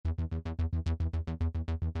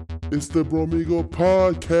It's the Bromigo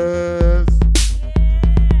Podcast.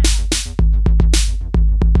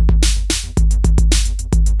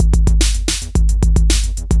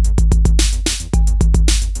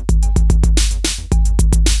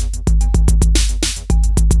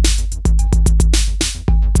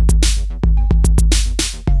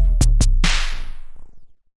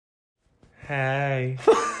 Hey,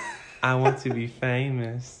 I want to be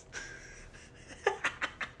famous.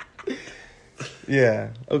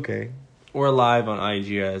 Yeah, okay. We're live on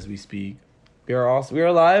IG as we speak. We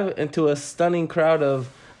are live into a stunning crowd of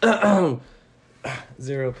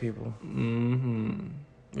 0 people. Mm-hmm.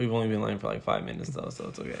 We've only been live for like 5 minutes though, so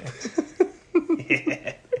it's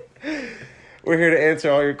okay. We're here to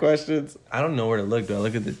answer all your questions. I don't know where to look. Do I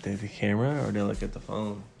look at the camera or do I look at the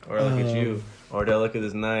phone? Or I look at you? Or do I look at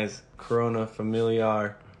this nice Corona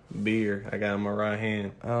Familiar beer I got in my right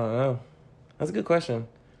hand? I don't know. That's a good question.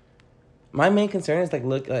 My main concern is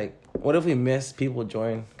what if we miss people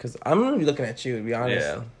join? Because I'm going to be looking at you, to be honest.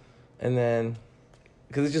 Yeah. And then,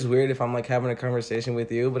 because it's just weird if I'm like having a conversation with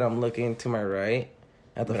you, but I'm looking to my right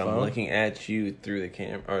at the phone. I'm looking at you through the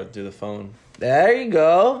camera or through the phone. There you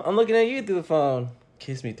go. I'm looking at you through the phone.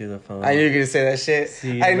 Kiss me through the phone. I knew you were going to say that shit.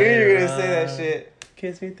 I knew you were going to say that shit.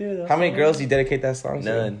 Kiss me through the phone. How many girls do you dedicate that song to?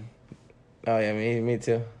 None. Oh, yeah, me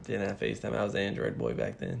too. Didn't have FaceTime. I was an Android boy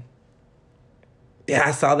back then. Yeah,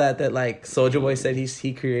 I saw that like Soulja Boy said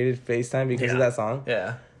he created FaceTime because of that song.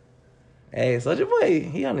 Yeah. Hey, Soulja Boy,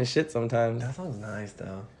 he on his shit sometimes. That song's nice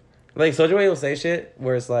though. Like Soulja Boy will say shit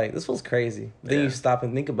where it's like, this feels crazy. Then Yeah. you stop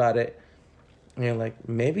and think about it, and you're like,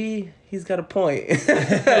 maybe he's got a point. Like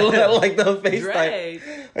the FaceTime, Drake.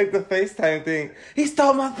 like the FaceTime thing. He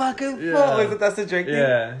stole my fucking phone. Yeah. Is it that's the Drake thing?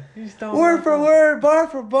 Yeah. He stole Word for word, bar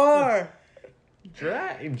for bar.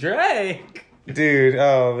 Drake. Dude,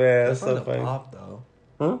 oh man, that's That so song's a funny. bop though.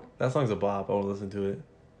 Huh? That song's a bop. I want to listen to it.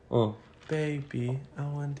 Oh. Baby, I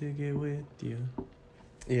want to get with you.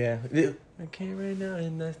 Yeah. I can't right now,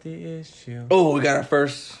 and that's the issue. Oh, we got our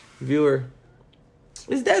first viewer.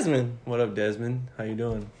 It's Desmond. What up, Desmond? How you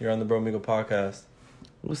doing? You're on the Bromigo Podcast.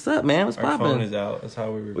 What's up, man? What's Our phone poppin'? is out. That's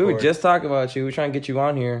how we record. We were just talking about you. We're trying to get you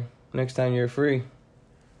on here next time you're free.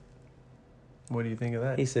 What do you think of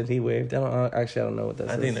that? He said he waved. I don't know what that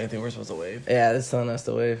I says. think we're supposed to wave. Yeah, that's telling us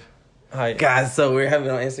to wave. Hi. God, it's so weird having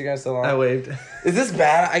it on Instagram so long. I waved. Is this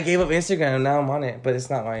bad? I gave up Instagram and now I'm on it, but it's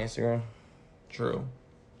not my Instagram. True.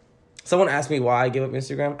 Someone asked me why I gave up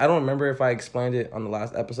Instagram. I don't remember if I explained it on the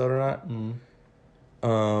last episode or not.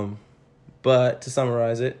 Mm-hmm. But to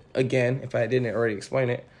summarize it, again, if I didn't already explain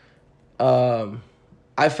it,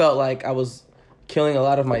 I felt like I was killing a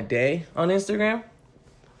lot of my day on Instagram.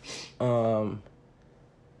 And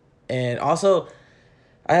also,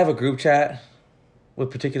 I have a group chat with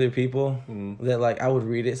particular people that like I would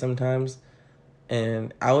read it sometimes,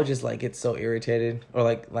 and I would just like get so irritated or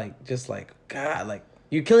like just like God, like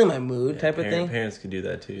you're killing my mood type of thing. Parents could do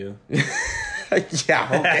that to you.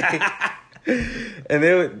 Yeah, okay. And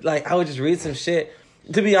they would I would just read some shit.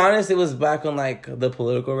 To be honest, it was back when like the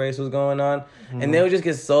political race was going on, and they would just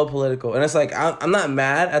get so political. And it's like I'm not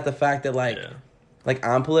mad at the fact that like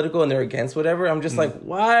I'm political and they're against whatever. I'm just like,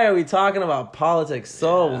 why are we talking about politics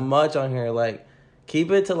so much on here? Like,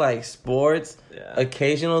 keep it to like sports. Yeah.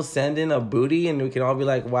 Occasional send in a booty, and we can all be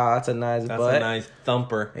like, wow, that's a nice butt. That's a nice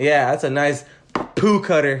thumper. Yeah, that's a nice poo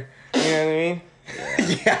cutter. You know what I mean?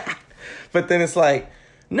 Yeah. But then it's like,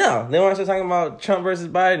 no, they want to start talking about Trump versus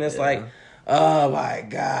Biden. It's like, oh my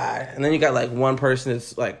God. And then you got like one person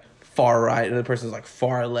that's like far right, and the person's like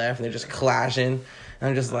far left, and they're just clashing. And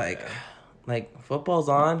I'm just like football's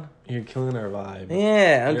on. You're killing our vibe.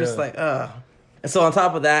 Yeah, I'm just like, ugh. And so on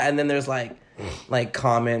top of that, and then there's like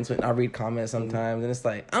comments. When I read comments sometimes, and it's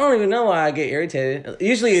like, I don't even know why I get irritated.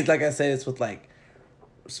 Usually, it's like I said, it's with like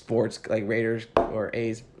sports, like Raiders or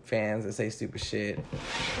A's fans that say stupid shit,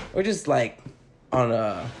 or just like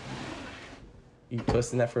on you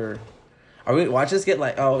twisting that for. Watch us get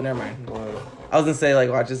like, oh, never mind. I was gonna say like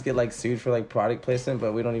watch us get like sued for like product placement,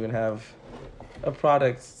 but we don't even have a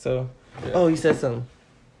product. So, oh, you said something.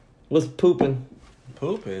 What's pooping?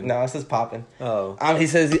 Pooping? No, it says popping. Oh. He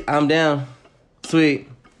says I'm down. Sweet.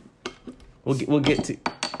 We'll get to.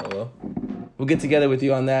 Hello. We'll get together with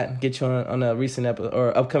you on that. Get you on a recent episode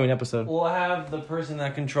or upcoming episode. We'll have the person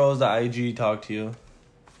that controls the IG talk to you.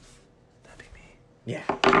 That'd be me.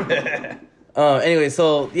 Yeah. Anyway,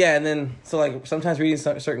 so yeah, and then so like sometimes reading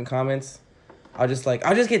certain comments, I'll just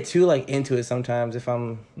get too like into it sometimes if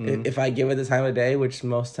if I give it the time of day, which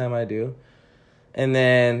most time I do, and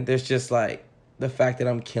then there's just like the fact that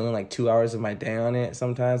I'm killing like 2 hours of my day on it.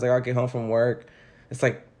 Sometimes like I'll get home from work, it's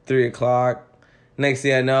like 3:00. Next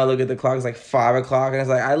thing I know, I look at the clock. It's like 5 o'clock, and it's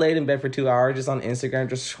like I laid in bed for 2 hours just on Instagram,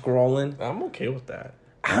 just scrolling. I'm okay with that.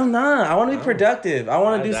 I'm not. I want to be productive. I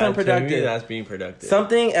want to do something To me, productive. that's being productive.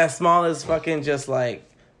 Something as small as fucking just like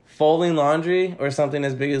folding laundry, or something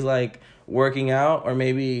as big as like working out, or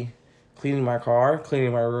maybe cleaning my car,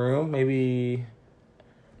 cleaning my room, maybe.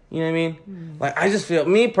 You know what I mean? Like, I just feel,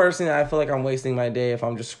 me personally, I feel like I'm wasting my day if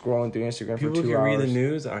I'm just scrolling through Instagram People for 2 can hours. read the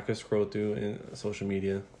news. I could scroll through in social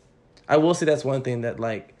media. I will say that's one thing that,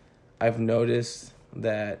 like, I've noticed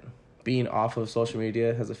that being off of social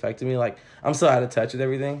media has affected me. Like, I'm so out of touch with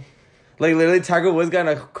everything. Like, literally, Tiger Woods got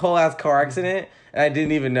in a cold-ass car accident, and I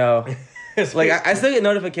didn't even know. Like, I still get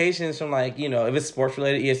notifications from, like, you know, if it's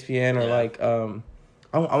sports-related, ESPN, or, like,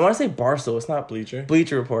 I want to say Barstool. It's not Bleacher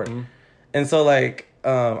Report. Mm-hmm. And so, like,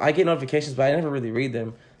 I get notifications, but I never really read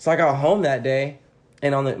them. So I got home that day,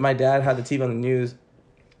 and my dad had the TV on the news,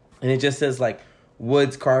 and it just says, like,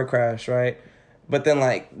 Woods car crash, right? But then,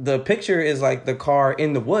 like, the picture is, like, the car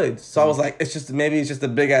in the woods. So I was like, maybe it's just a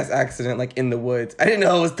big-ass accident, like, in the woods. I didn't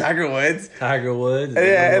know it was Tiger Woods. Tiger Woods.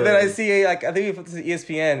 Yeah, and then I see, like, I think we put this to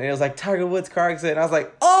ESPN, and it was like, Tiger Woods car accident. And I was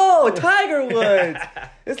like, oh, Tiger Woods.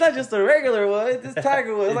 It's not just a regular Woods. It's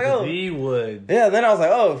Tiger Woods. It's like, oh. the Woods. Yeah, then I was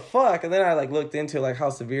like, oh, fuck. And then I, like, looked into, like, how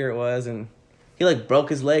severe it was, and he, like, broke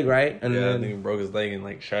his leg, right? And I then think he broke his leg and,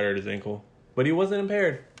 like, shattered his ankle. But he wasn't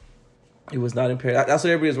impaired. he was not impaired. That's what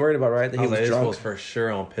everybody was worried about, right? That he was like, drunk. This was for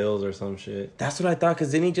sure on pills or some shit. That's what I thought,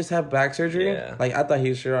 because didn't he just have back surgery? Yeah. Like, I thought he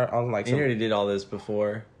was sure on, like, He already did all this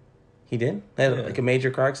before. He did? They had, Yeah. like, a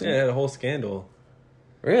major car Yeah, accident? he had a whole scandal.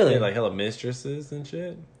 Really? He had, like, hella mistresses and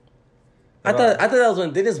shit. I thought that was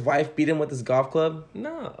when, did his wife beat him with his golf club?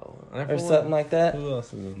 No. Or something like that? Who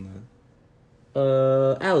else is in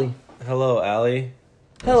that? Allie. Hello, Allie.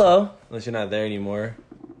 Hello. Unless you're not there anymore.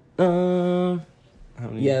 Yeah,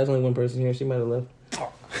 there's only one person here. She might have left.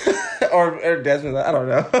 or Desmond. I don't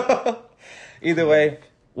know. Either way,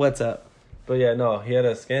 what's up? But yeah, no, he had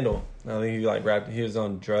a scandal. I think he was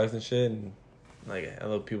on drugs and shit, and like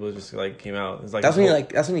other people just like came out. It's like That's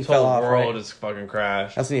when he fell off. The world Right? just fucking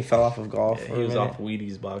crashed. That's when he fell off of golf. Yeah, for he a was minute. off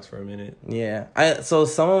Wheaties box for a minute. Yeah, so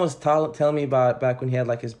someone was telling me about back when he had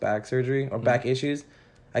like his back surgery or back issues.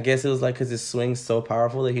 I guess it was like because his swing's so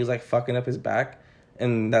powerful that he was like fucking up his back,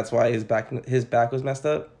 and that's why his back was messed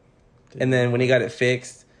up. And then when he got it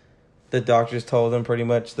fixed, the doctors told him pretty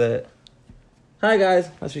much that, "Hi guys,"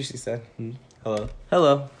 that's what she said.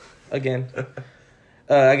 Hello, again.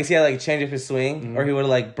 I guess he had like change up his swing, or he would have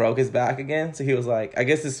like broke his back again. So he was like, I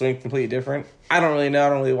guess his swing's completely different. I don't really know. I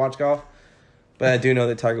don't really watch golf, but I do know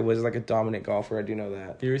that Tiger Woods is like a dominant golfer. I do know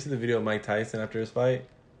that. You ever see the video of Mike Tyson after his fight?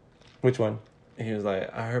 Which one? And he was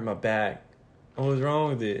like, I hurt my back. What was wrong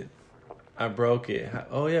with it? I broke it.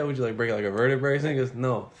 Oh yeah, would you like break it like a vertebrae? He goes,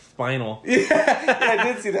 no, spinal. Yeah, I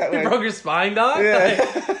did see that You one. broke your spine, dog?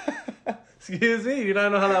 Yeah. Like, excuse me, you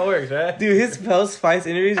don't know how that works, right? Dude, his post-fight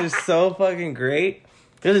interviews are so fucking great.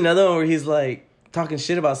 There's another one where he's like talking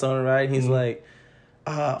shit about someone, right? And he's like,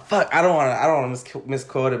 fuck, I don't want to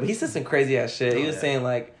misquote it, but he said some crazy ass shit. He was saying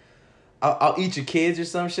like, I'll eat your kids or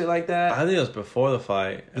some shit like that. I think it was before the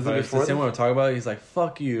fight. Was If it I before see the- him talk about it, he's like,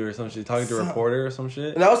 fuck you or some shit. Talking to a reporter or some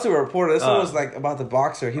shit. And that was to a reporter. This one was like about the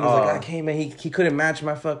boxer. He was like, I came in, he couldn't match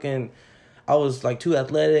my fucking, I was like too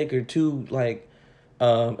athletic or too like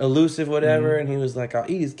elusive, whatever. And he was like, I'll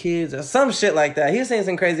eat his kids or some shit like that. He was saying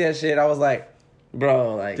some crazy ass shit. I was like,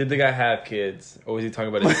 bro, like. Did the guy have kids? Or was he talking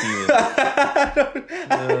about his semen?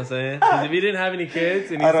 You know what I'm saying? 'Cause if he didn't have any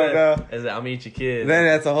kids and he I don't know. said, I'm gonna eat your kids. Then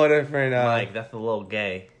that's a whole different. Mike, that's a little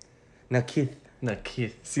gay. Now, Keith. No,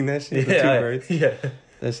 kids. Seen that shit? The Yeah, two birds? yeah.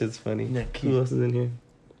 That shit's funny. Yeah, Who else is in here?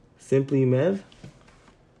 Simply Mev?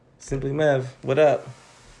 Simply Mev, what up?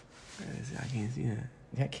 I can't see that.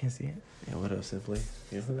 Yeah, I can't see it. Yeah, what up, Simply?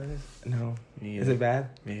 You know who that is? No. Me Is either. it bad?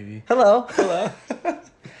 Maybe. Hello.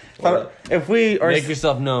 Or If we are. make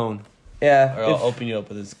yourself known, Yeah. or I'll open you up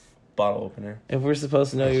with this bottle opener. If we're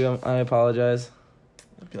supposed to know you, I apologize.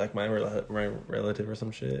 It'd be like my relative or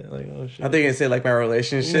some shit. Like, oh shit. I think it said like my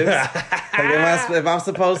relationships. Like, if I'm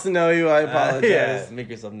supposed to know you, I apologize. Yeah, make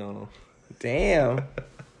yourself known. Damn.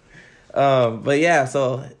 But yeah,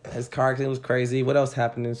 so his car accident was crazy. What else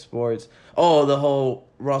happened in sports? Oh, the whole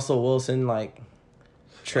Russell Wilson like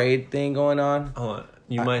trade thing going on. Hold on.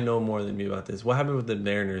 You might know more than me about this. What happened with the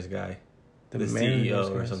Mariners guy? The Mariners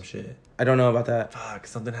CEO or guys. some shit. I don't know about that. Fuck,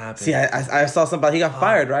 something happened. See, I saw somebody. He got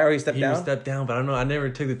fired, right? Or he stepped down. Stepped down, but I don't know. I never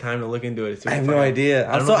took the time to look into it. I have no idea.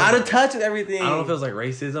 I'm so out of touch with everything. I don't know if it was like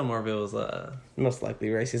racism or if it was Most likely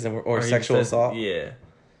racism or he sexual said- assault. Yeah.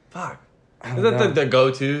 Fuck. I Is don't that know. the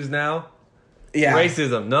go-tos now? Yeah.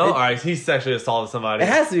 Racism. No? All right, he sexually assaulted somebody. It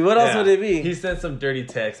has to be. What else would it be? He sent some dirty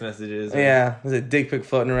text messages. Yeah. There's a dick pic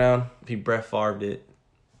floating around. He Brett Favre'd it.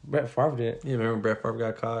 Brett Favre did it. Yeah, remember Brett Favre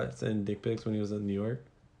got caught sending dick pics when he was in New York?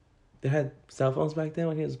 They had cell phones back then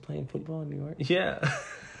when he was playing football in New York? Yeah.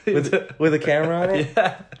 With a camera on it?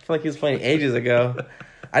 Yeah. I feel like he was playing ages ago.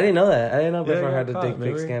 I didn't know that. I didn't know Brett Yeah, Favre had got a caught, dick pic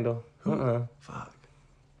remember? scandal. Fuck.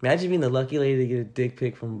 Imagine being the lucky lady to get a dick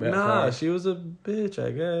pic from Brett Nah, Favre. she was a bitch, I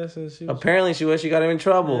guess. And she was... Apparently she was. She got him in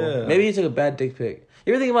trouble. Yeah. Maybe he took a bad dick pic.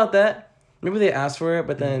 You ever think about that? Maybe they asked for it,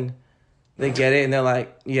 but then they get it and they're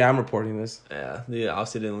like, yeah, I'm reporting this. Yeah,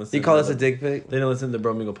 obviously didn't listen. You call this a dick pic? They didn't listen to the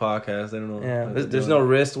Bro Mingle podcast. They don't know. Yeah. what they're There's doing. no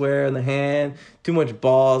wrist wear in the hand. Too much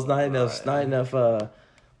balls. Not enough. Not enough. You know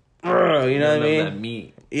what I None of mean? that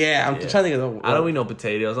meat. Yeah. I'm Yeah. trying to think of the. I don't eat no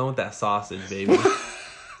potatoes. I want that sausage, baby.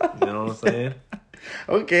 You know what I'm saying?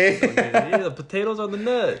 Okay. Yeah, the potatoes are the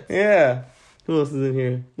nuts. Yeah. Who else is in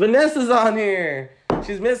here? Vanessa's on here.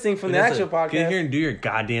 She's missing from the actual podcast. Get here and do your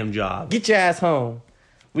goddamn job. Get your ass home.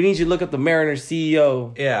 We need you to look up the Mariners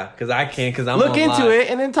CEO. Yeah, because I can't. Because I'm Look on into live. it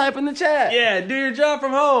and then type in the chat. Yeah, do your job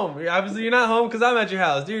from home. Obviously, you're not home because I'm at your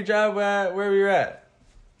house. Do your job wherever you're at.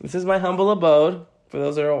 This is my humble abode. For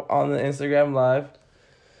those that are on the Instagram live.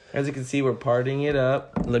 As you can see, we're partying it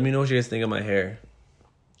up. Let me know what you guys think of my hair.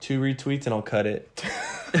 2 retweets and I'll cut it.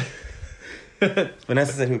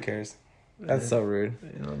 Vanessa said, who cares? That's so rude.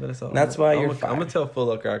 You know, That's why you're I'm fired. gonna tell Foot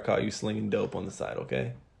Locker I caught you slinging dope on the side.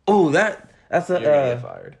 Okay, Oh, that's you're gonna a get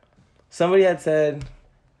fired. somebody had said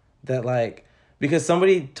that like because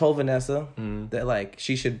somebody told Vanessa Mm-hmm. that like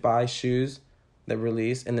she should buy shoes that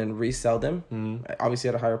release and then resell them, obviously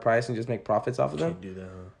at a higher price and just make profits off of them. Can't do that.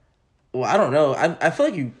 Huh? Well, I don't know. I feel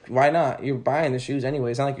like why not? You're buying the shoes anyway.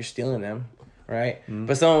 It's not like you're stealing them, right?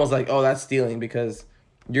 But someone was like, "Oh, that's stealing because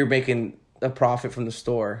you're making a profit from the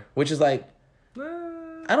store," which is like,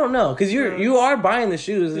 I don't know, because you are buying the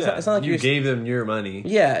shoes. It's, Yeah, it's not like you you're gave them your money.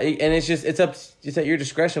 Yeah, and it's at your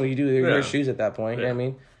discretion when you do your Yeah. shoes at that point. You know Yeah. what I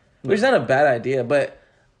mean? Which is not a bad idea, but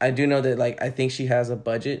I do know that like I think she has a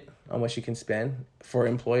budget on what she can spend for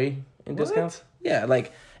employee and What? discounts. Yeah,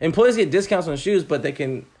 like employees get discounts on shoes, but they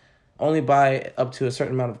can only buy up to a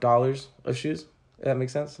certain amount of dollars of shoes. If that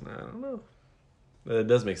makes sense? I don't know. It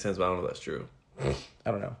does make sense, but I don't know if that's true. I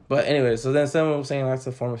don't know. But anyway, so then someone was saying that's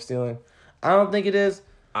a form of stealing. I don't think it is,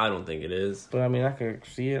 I don't think it is. but I mean I could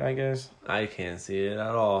see it, I guess. I can't see it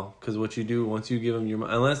at all. Because what you do once you give them your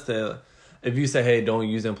money, if you say, hey, don't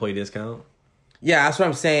use employee discount. Yeah, that's what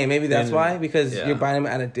I'm saying. Maybe that's Then- why, because yeah. you're buying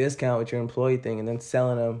them at a discount with your employee thing and then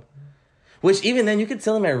selling them. Which even then you could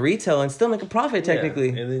sell them at retail and still make a profit technically.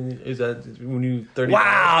 Yeah. And then is that when you 30?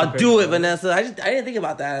 Wow, do it, Vanessa. I didn't think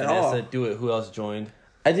about that at all. Vanessa, do it. Who else joined?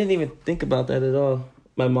 I didn't even think about that at all.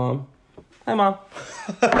 My mom. Hi, Mom.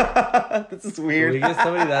 This is Can weird. we get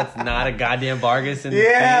somebody that's not a goddamn Vargas in the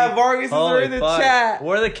Yeah, feed? Vargas is Holy in the fuck. chat.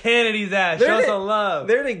 Where are the Kennedys at? They're Show the- some love.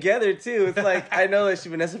 They're together too. It's like I know that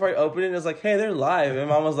Vanessa probably opened it and was like, "Hey, they're live," and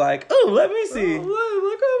Mom was like, "Oh, let me see." Look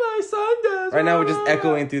what my son does. Right now we're just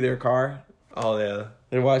echoing through their car. Oh yeah.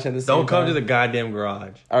 They're watching the same Don't come time. to the goddamn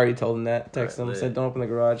garage. I already told them that. Text Alright, them. lit. Said, "Don't open the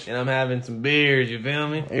garage." And I'm having some beers. You feel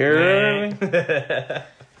me? You hear me?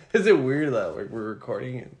 Is it weird that we're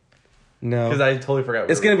recording it? No. Because I totally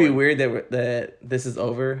forgot. It's gonna be weird that this is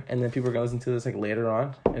over and then people are gonna listen to this like later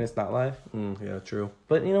on and it's not live. Yeah, true.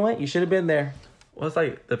 But you know what? You should have been there. Well, it's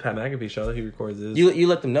like the Pat McAfee show that he records this. You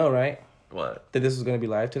let them know, right? What? That this was gonna be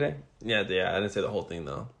live today. Yeah. I didn't say the whole thing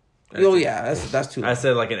though. Oh yeah, that's too. I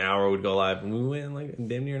said like an hour would go live, and we went like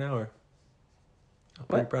damn near an hour. I'm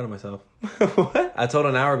pretty What? proud of myself. What? I told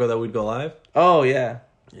an hour ago that we'd go live, Oh yeah,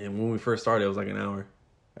 and when we first started, it was like an hour.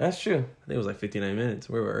 that's true. I think it was like 59 minutes.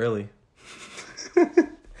 We were early.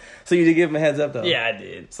 So you did give them a heads up though. Yeah, I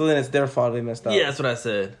did. So then it's their fault they messed up. Yeah, that's what I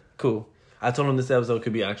said. Cool. I told him this episode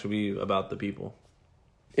could be actually about the people.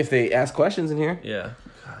 If they ask questions in here. Yeah.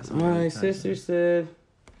 God, it's My really sister said.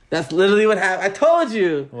 That's literally what happened. I told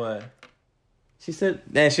you. What? She said.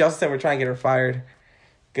 And she also said we're trying to get her fired.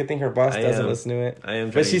 Good thing her boss I doesn't am. listen to it. I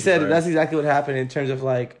am. But she said that's exactly what happened in terms of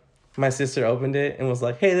like my sister opened it and was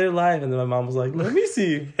like, "Hey, they're live," and then my mom was like, "Let me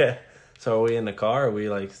see." Yeah. So are we in the car? Or are we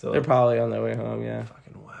like still? They're probably on their way home. Yeah,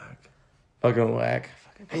 fucking whack. fucking whack.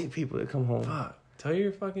 Fucking hate people that come home. Fuck. Tell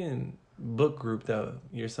your fucking book group that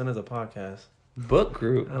your son has a podcast. Book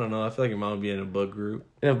group I don't know. I feel like your mom would be in a book group.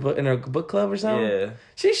 in a book club or something. Yeah.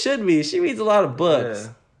 She should be. She reads a lot of books.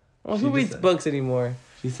 Yeah. Well, She who just reads said- books anymore?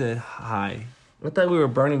 She said hi. I thought we were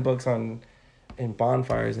burning books in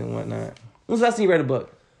bonfires and whatnot. When was the last time you read a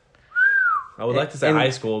book? I would like to say And- high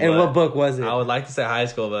school. And but what book was it? I would like to say high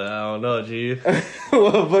school, but I don't know, G.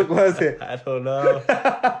 What book was it? I don't know.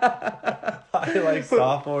 I like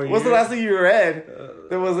sophomore year. What's the last thing you read?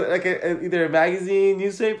 There was like either a magazine,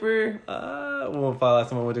 newspaper. Well, probably last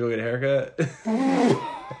time I went to go get a haircut.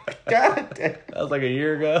 God damn. That was like a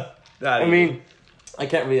year ago. I mean, I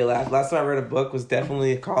can't really laugh. Last time I read a book was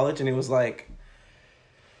definitely college, and it was like,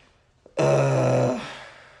 I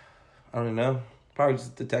don't even know. Probably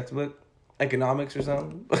just the textbook, economics or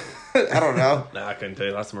something. I don't know. Nah, I couldn't tell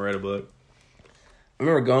you. Last time I read a book. I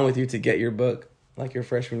remember going with you to get your book, like your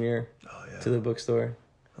freshman year, to the bookstore.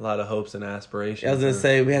 A lot of hopes and aspirations. I was gonna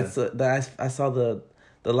say we had I saw the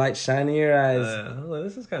light shine in your eyes. I'm like,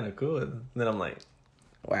 this is kind of cool. And then I'm like,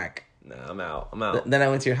 Whack. nah, I'm out. Then I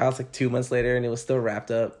went to your house like 2 months later, and it was still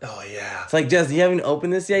wrapped up. Oh yeah. It's like, Jess, you haven't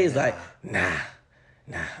opened this yet? He's like, nah,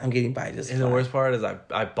 I'm getting by just And fine. the worst part is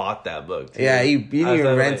I bought that book too. Yeah, you didn't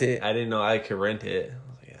even rent it. I didn't know I could rent it. I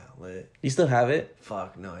was like, yeah, lit. You still have it?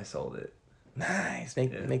 Fuck, no, I sold it. Nice.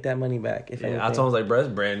 Make that money back. If anything. I told him, like, bro, it's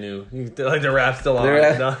brand new. Like, the wrap's still on. The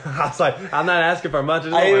wrap- No, I was like, I'm not asking for much.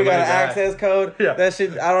 I even got an access code. Yeah. That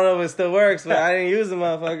shit, I don't know if it still works, but I didn't use the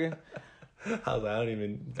motherfucker. I was like, I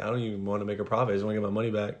don't even want to make a profit. I just want to get my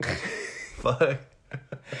money back. Fuck.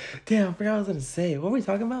 Damn, I forgot what I was gonna say. What were we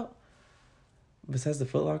talking about? Besides the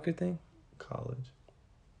Foot Locker thing? College.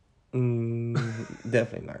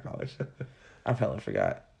 Definitely not college. I probably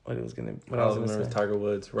forgot what it was gonna. What I was gonna remember say. Tiger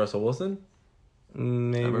Woods, Russell Wilson.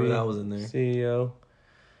 Maybe I remember that was in there. CEO.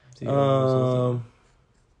 Russell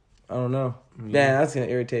I don't know. Wilson. Yeah, that's gonna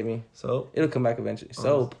irritate me. So It'll come back eventually.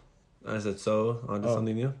 Soap. I said so. On to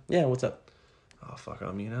something new. Yeah, what's up? Oh fuck,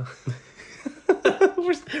 on me now.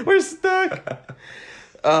 we're stuck.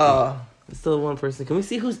 Still one person. Can we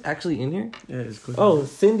see who's actually in here? Yeah, it's cool. Oh,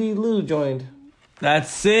 Cindy Lou joined. that's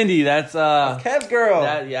Cindy. That's Kev's girl.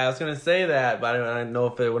 Yeah, I was gonna say that, but I didn't know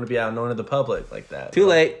if it wouldn't be out known to the public like that. Too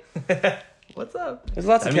late. What's up? There's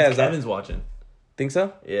lots That of means Kevs. Kevin's watching. Think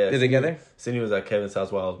so? Yeah. They're together? Cindy was at Kevin's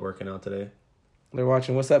house while I was working out today. They're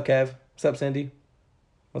watching. What's up, Kev? What's up, Cindy?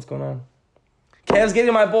 What's going on? Kev's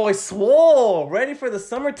getting my boy swole, ready for the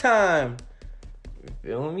summertime. You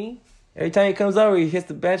feeling me? Every time he comes over, he hits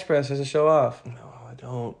the bench press just to show off. No, I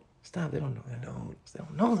don't. Stop, they don't know that. I don't. They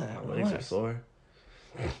don't know that. My legs are Relax. sore.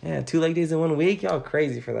 Yeah, 2 leg days in 1 week? Y'all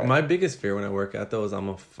crazy for that. My biggest fear when I work out though is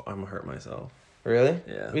I'm gonna hurt myself. Really?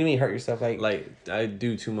 Yeah. What do you mean hurt yourself? Like I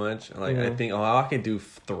do too much. Like I think, oh, I can do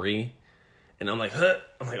 3, and I'm like, huh.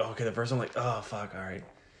 I'm like, oh, okay. The first one, I'm like, oh fuck, all right.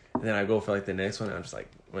 And then I go for like the next one, and I'm just like,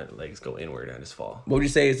 my legs go inward, and I just fall. What would you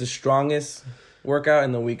say is the strongest workout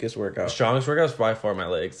and the weakest workout? The strongest workout is by far my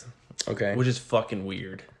legs, Okay. which is fucking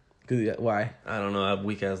weird. Why? I don't know. I have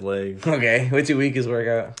weak ass legs. Okay. What's your weakest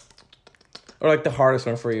workout? Or like the hardest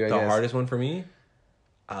one for you, I The guess. hardest one for me,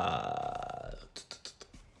 what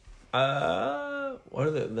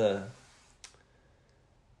are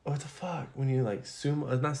what the fuck when you like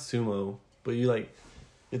sumo? It's not sumo, but you have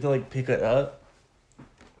to like pick it up.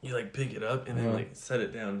 You like pick it up and then like set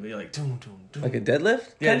it down and be like doom doom doom. Like a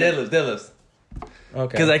deadlift? Yeah, kinda? deadlifts.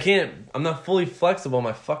 Okay. Because I'm not fully flexible on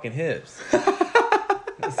my fucking hips.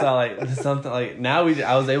 So like something like now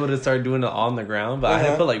I was able to start doing it on the ground, but I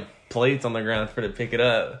had to put like plates on the ground for to pick it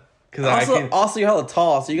up. Because also you're hella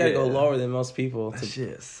tall, so you gotta go Yeah. lower than most people that to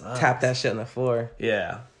shit sucks. tap that shit on the floor.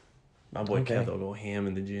 Yeah. My boy Okay. Kev will go ham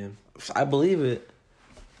in the gym. I believe it.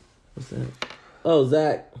 What's that? Oh,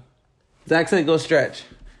 Zach. Zach said go stretch.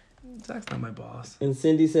 Zach's not my boss. And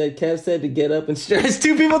Cindy said, Kev said to get up and stretch.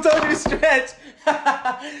 2 people told you to stretch.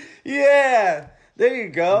 Yeah. There you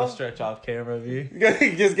I'm go. gonna stretch off camera view.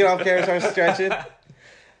 Just get off camera and start stretching.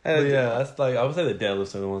 But yeah, that's like I would say the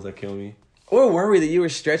deadlifts are the ones that kill me. Where were we that you were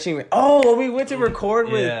stretching? Oh, we went to record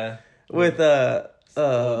with The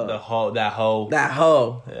hoe, that hoe. that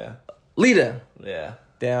hoe. Yeah. Lita. Yeah.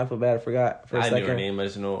 Damn, I feel bad. I forgot for a I second. knew her name. I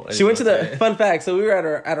just know. She went to the fun fact. So we were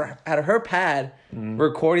at her pad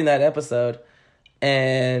recording that episode,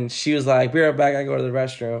 and she was like, "Be right back. I go to the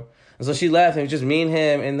restroom." And so she left, and it was just me and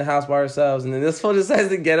him in the house by ourselves. And then this fool decides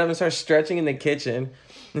to get up and start stretching in the kitchen.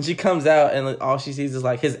 And she comes out, and like, all she sees is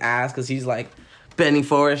like his ass because he's like bending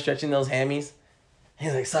forward, stretching those hammies.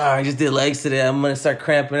 He's like, "Sorry, I just did legs today. I'm gonna start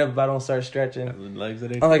cramping up if I don't start stretching." The legs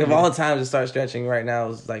that I'm like, of all the times to start stretching right now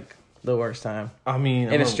is like the worst time. I mean,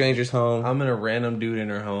 In a stranger's home. I'm in a random dude in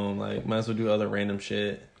her home. Like, might as well do other random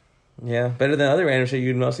shit. Yeah, better than other random shit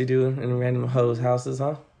you'd mostly do in random hoes' houses,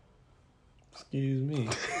 huh? Excuse me.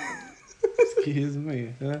 Excuse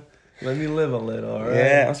me. Huh? Let me live a little, all right?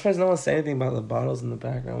 Yeah, I'm surprised no one said anything about the bottles in the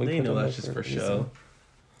background. They put know them that's up just for a reason. show.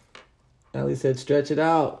 Ellie said, "Stretch it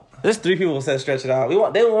out." There's 3 people who said, "Stretch it out."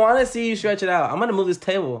 They want to see you stretch it out. I'm gonna move this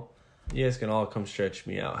table. You guys can all come stretch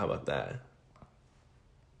me out. How about that?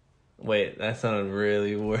 Wait, that sounded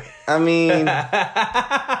really weird. I mean,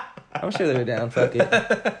 I'm sure they're down. Fuck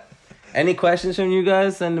it. Any questions from you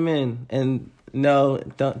guys? Send them in. And no,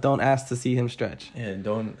 don't ask to see him stretch. Yeah,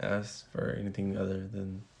 don't ask for anything other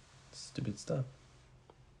than stupid stuff.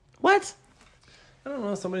 What? I don't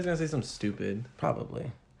know. Somebody's gonna say something stupid.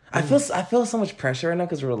 Probably. I feel so much pressure right now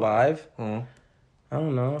because we're live. Hmm. I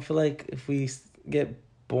don't know. I feel like if we get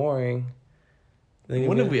boring,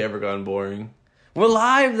 When have we ever gotten boring? We're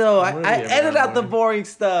live though. I When have we ever edit gotten out the boring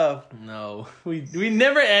stuff. No, we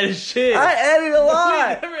never edit shit. I edit a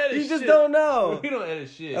lot. We never edit You just shit. don't know. We don't edit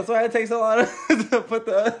shit. That's why it takes so long to put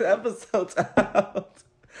the episodes out.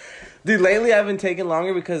 Dude, lately I've been taking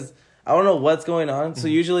longer because I don't know what's going on. So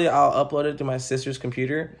usually I'll upload it to my sister's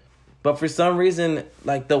computer. But for some reason,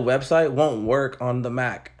 like, the website won't work on the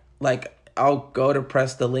Mac. Like, I'll go to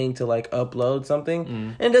press the link to, like, upload something,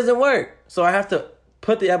 and it doesn't work. So I have to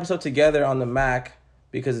put the episode together on the Mac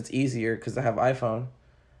because it's easier because I have iPhone.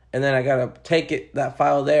 And then I got to take that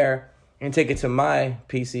file there and take it to my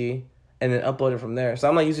PC and then upload it from there. So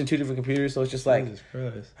I'm, like, using two different computers, so it's just, like, Jesus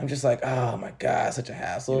Christ. I'm just like, oh, my God, such a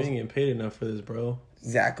hassle. You ain't getting paid enough for this, bro.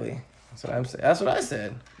 Exactly. That's what I'm saying. That's what I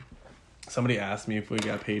said. Somebody asked me if we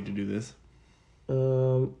got paid to do this.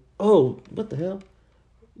 Oh, what the hell?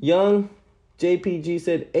 Young JPG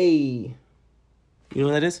said, "Hey." You know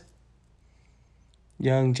what that is?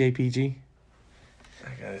 Young JPG.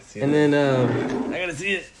 I gotta see And it. then I gotta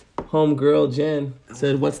see it. homegirl Jen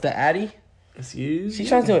said, "What's the Addy?" Excuse She's me?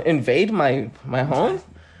 trying to invade my home.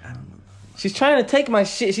 She's trying to take my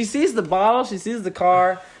shit. She sees the bottle. She sees the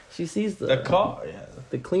car. She sees The car, yeah.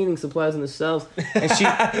 the cleaning supplies on the shelves, and she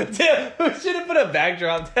Damn, we should have put a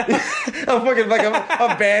backdrop down. I'm fucking like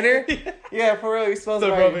a banner. Yeah, for real. You're supposed The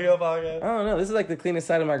to. Romeo podcast. I don't know. This is like the cleanest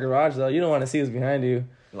side of my garage, though. You don't want to see what's behind you.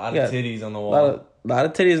 A lot Yeah. of titties on the A wall. lot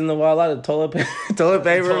of titties in the wall. A lot of toilet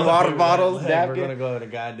paper, water bottles, Like, we're napkins. gonna go to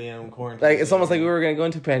goddamn quarantine. Like, it's almost like we were gonna go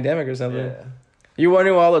into a pandemic or something. Yeah. You're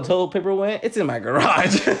wondering where all the toilet paper went? It's in my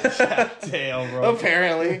garage. Damn, bro.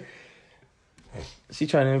 Apparently. She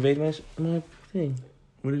trying to invade my thing.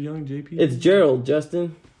 What did young JP? It's Gerald,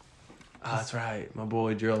 Justin. Ah, that's right. My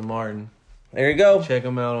boy Gerald Martin. There you go. Check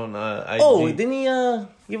him out on IG. Oh, didn't he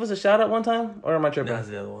give us a shout out one time? Or am I tripping? That's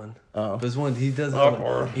the other one. Oh. This one, he does.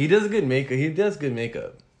 Oh. He does good makeup. He does good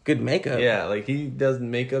makeup. Good makeup. Yeah, like he does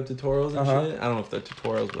makeup tutorials and Uh-huh. shit. I don't know if they're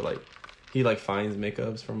tutorials, but like he like finds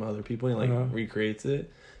makeups from other people and like Uh-huh. recreates it.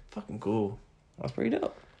 Fucking cool. That's pretty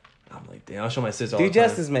dope. I'm like, damn. I'll show my sister. Do all the time.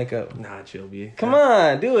 Justice makeup. Nah, chill, B. Come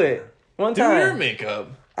on, do it. One Do time. your makeup.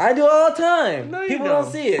 I do all the time. No, you People don't.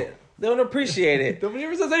 don't see it. They don't appreciate it. Nobody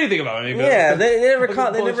ever says anything about makeup. Yeah, they never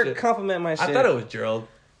Fucking they never bullshit. compliment my shit. I thought it was Gerald.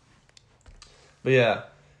 But yeah.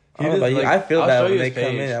 I don't know about you. I feel I'll bad show when you they his come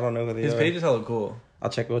page. in. I don't know who they His are. page is hella cool. We'll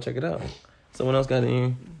check it out. Someone else got in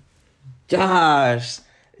here. Josh.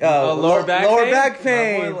 Lower back lower pain? back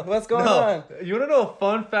pain. My boy- What's going No. on? You want to know a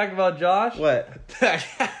fun fact about Josh? What?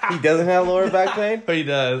 He doesn't have lower back pain? He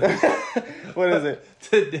does. What is it?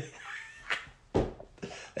 Today,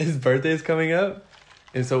 his birthday's coming up,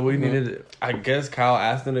 and so we needed. I guess Kyle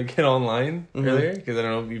asked him to get online earlier because I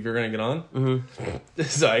don't know if you're gonna get on. Mm-hmm.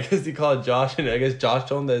 So I guess he called Josh, and I guess Josh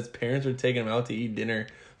told him that his parents were taking him out to eat dinner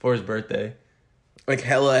for his birthday. Like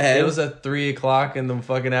hella ahead. It was at 3:00 in the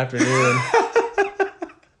fucking afternoon.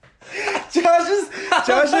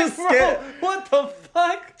 Josh is scared. What the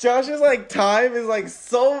fuck? Josh's like time is like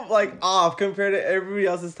so like off compared to everybody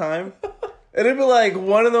else's time. It'd be like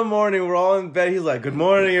 1 a.m. We're all in bed. He's like, "Good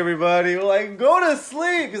morning, everybody." We're like, "Go to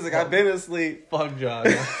sleep." He's like, "I've been asleep." Fuck Josh.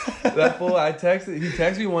 That fool. He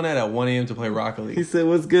texted me one night at 1 a.m. to play Rocket League. He said,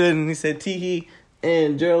 "What's good?" And he said, "Teehee."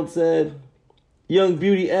 And Gerald said, "Young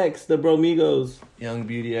Beauty X, the Bromigos, Young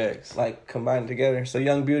Beauty X. like combined together." So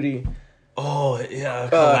Young Beauty Oh yeah,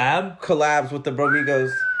 collab. collabs with the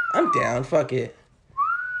Bromigos. I'm down. Fuck it.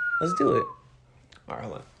 Let's do it. All right,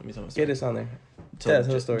 hold on. Let me tell my Get story. us on there. So, Tell us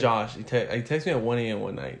the story. Josh, he texted me at 1 a.m.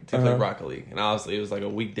 one night to play Uh-huh. Rocket League, and obviously it was like a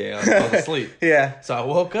weekday. I was asleep. Yeah. So I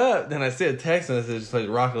woke up, then I see a text and it said just play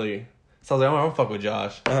Rocket League. So I was like, I'm gonna fuck with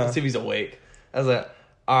Josh. Uh-huh. See if he's awake. I was like,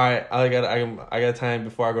 all right, I got time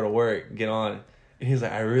before I go to work. Get on. And he's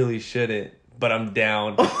like, I really shouldn't, but I'm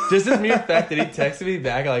down. Just this mere fact that he texted me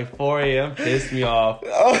back at like 4 a.m. pissed me off.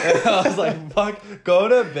 And I was like, fuck, go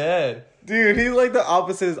to bed. Dude, he's like the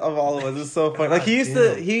opposite of all of us. It's so funny. Like he used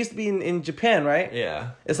to be in Japan, right?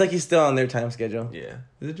 Yeah. It's like he's still on their time schedule. Yeah.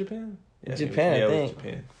 Is it Japan? Yeah, Japan, I it was think.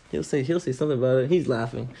 Japan. He'll say something about it. He's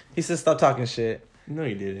laughing. He said, "Stop talking shit." No,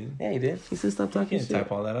 you didn't. Yeah, he did. He said, "Stop You talking can't shit."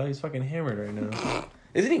 type all that out. He's fucking hammered right now.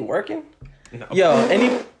 Isn't he working? No. Yo,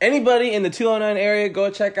 anybody in the 209 area,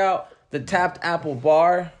 go check out the Tapped Apple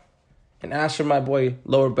Bar and ask for my boy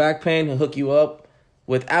Lower Back Pain. He'll hook you up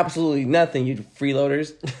with absolutely nothing, you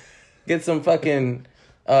freeloaders. Get some fucking,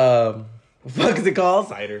 what is it called?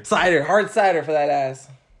 Cider. Cider. Hard cider for that ass.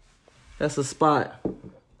 That's the spot.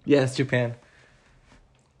 Yes, Japan.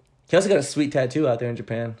 He also got a sweet tattoo out there in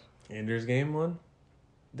Japan. Ender's Game one?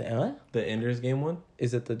 The what? The Ender's Game one?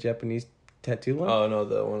 Is it the Japanese tattoo one? Oh, no,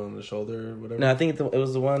 the one on the shoulder or whatever. No, I think it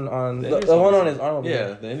was the one on... The Ender's one Game on is- his arm over Yeah,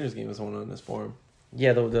 there. the Ender's Game is the one on his forearm.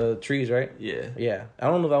 Yeah, the trees, right? Yeah. Yeah. I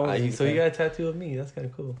don't know if that one was... So you got a tattoo of me. That's kind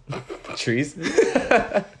of cool. trees.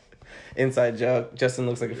 Inside joke. Justin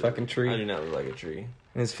looks like a fucking tree. I do not look like a tree.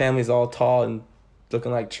 And his family's all tall and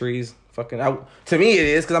looking like trees. Fucking, to me it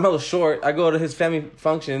is, because I'm a little short. I go to his family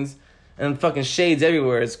functions and fucking shades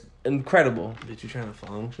everywhere. It's incredible. Did you trying to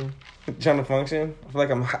function? Trying to function. I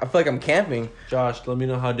feel like I'm camping. Josh, let me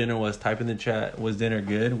know how dinner was. Type in the chat. Was dinner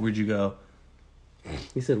good? Where'd you go?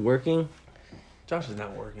 He said working. Josh is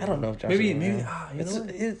not working. I don't know if Josh Maybe. is working. You know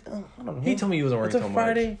what? I don't know. He told me he wasn't It's working a till March.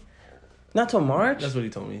 Friday. Not till March? That's what he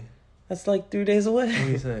told me. That's like 3 days away. What did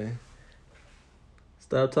he say?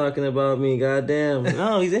 Stop talking about me, goddamn.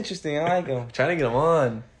 No, he's interesting. I like him. Trying to get him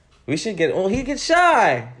on. We should get... Oh, he gets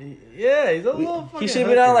shy. Yeah, he's a little fucking He should have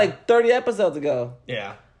been on like 30 episodes ago.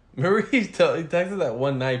 Yeah. Remember he texted that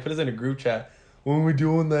one night, put us in a group chat. When we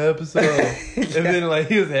doing the episode? And then like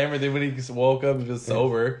he was hammered. Then when he just woke up and was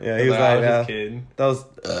sober. Yeah, he was I like, was just kidding. That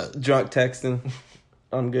was drunk texting.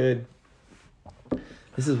 I'm good.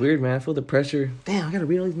 This is weird, man. I feel the pressure. Damn, I gotta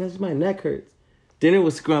read all these messages. My neck hurts. Dinner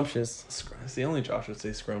was scrumptious. It's the only Josh would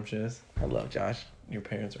say scrumptious. I love Josh. Your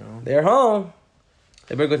parents are home. They're home.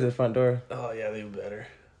 They better go to the front door. Oh yeah, they better.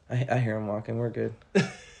 I hear him walking. We're good.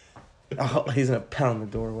 Oh, he's gonna pound the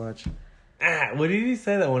door. Watch. What did he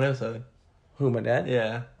say that one episode? Who, my dad?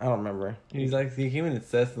 Yeah. I don't remember. He's like, he came in and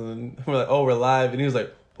said something. We're like, oh, we're live. And he was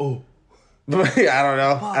like, oh. I don't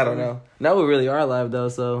know. I don't know. Now we really are live though,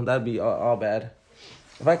 so that'd be all bad.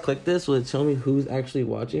 If I click this, will it show me who's actually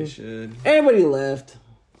watching? You should. Everybody left.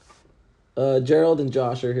 Gerald and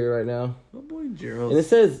Josh are here right now. My boy Gerald. And it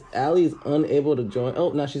says Allie's unable to join.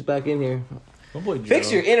 Oh, now she's back in here. My boy Gerald.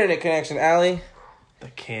 Fix your internet connection, Allie. The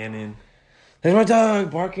cannon. There's my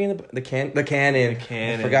dog barking. The cannon. The cannon.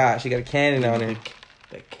 I forgot. She got a cannon on her.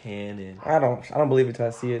 The cannon. I don't believe it till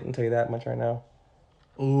I see it. I'll tell you that much right now.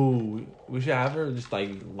 Ooh, we should have her just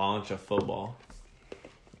like launch a football.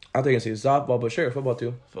 I think I see a softball, but sure, football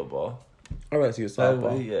too. Football. I'd rather see a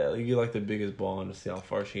softball. Yeah, like, you get like the biggest ball and to see how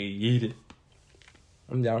far she can yeet it.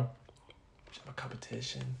 I'm down. We should have a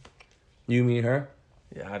competition. You, me, her.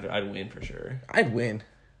 Yeah, I'd win for sure. I'd win.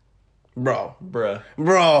 Bro. Bruh.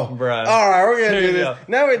 All right, we're going to do this.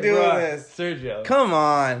 Now we're doing this. Sergio. Come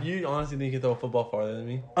on. You honestly think you can throw a football farther than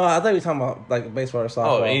me? Oh, I thought we were talking about like baseball or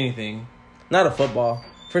softball. Oh, anything. Not a football.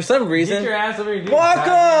 For some reason. Get your ass over here.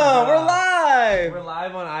 Welcome! We're live! We're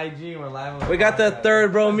live on IG. We're live on We got the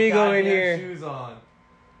third bro Migo in Goddamn here. Shoes on.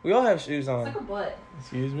 We all have shoes on. It's like a butt.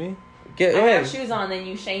 Excuse me? Get I have in. shoes on, then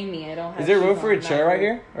you shame me. I don't have Is there room shoes for a on, chair not right rude.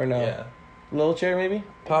 here? Or no? Yeah. Little chair maybe?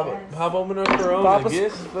 Pop open up Corona. Pop us-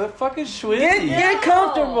 Get fucking schwitzy. Get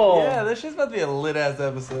comfortable. Yeah, this shit's about to be a lit ass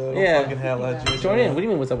episode. Yeah. Don't fucking hell out you. Join in. What do you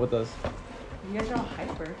mean what's up with us? You guys are all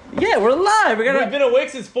hyper. Yeah, we're live. We're We've gonna. been awake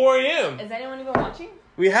since 4 a.m. Is anyone even watching?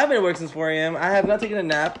 We have been at work since 4 a.m. I have not taken a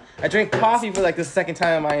nap. I drank coffee for like the second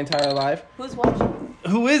time in my entire life. Who's watching?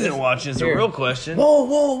 Who isn't watching? It's Here. a real question.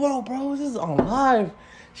 Whoa, bro. This is on live.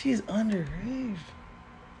 She's underage.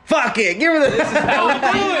 Fuck it. Give her the. Oh my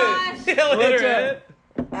gosh. Hell, hit her head.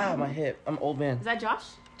 Ah, my hip. I'm old man. Is that Josh?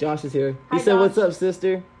 Josh is here. Hi, He said, Josh. "What's up,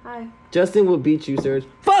 sister?" Hi. Justin will beat you, Serge.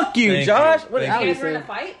 Fuck you, Thank Josh. you. What did Thank You Ali guys were in a say?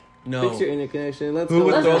 fight? No. Fix your interconnection. Let's Who go.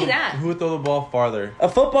 would, Let's throw, do that. who would throw the ball farther? A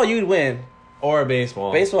football, you'd win. Or a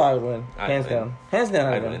baseball? Baseball, I would win. I'd Hands win. down. Hands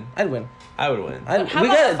down, I'd I'd win. win. I'd win. I would win. We How about got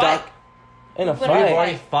a a fight? doc in a We've fight.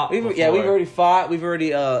 already fought We've before. already fought. We've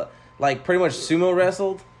already like pretty much sumo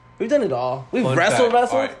wrestled. We've done it all. We've Fun wrestled.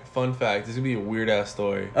 fact. All right, fun fact. This is going to be a weird ass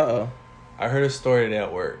story. Uh-oh. I heard a story today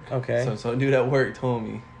at work. Okay. So some dude at work told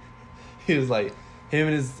me. He was like, him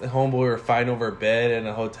and his homeboy were fighting over a bed in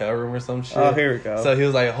a hotel room or some shit. Oh, here we go. So he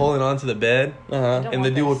was like holding on to the bed. Uh-huh. Don't And the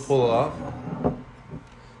want dude would this. pull it off.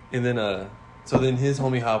 And then so then his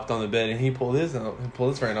homie hopped on the bed and he pulled his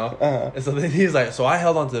friend off. Uh-huh. And so then he's like, so I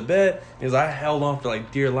held onto the bed. He's like, I held on for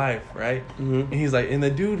like dear life, right? Mhm. And he's like, and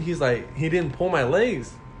the dude, he's like, he didn't pull my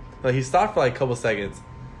legs. Like he stopped for like a couple seconds.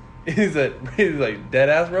 He's like dead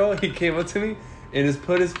ass, bro. He came up to me and just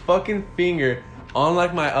put his fucking finger on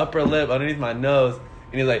like my upper lip underneath my nose.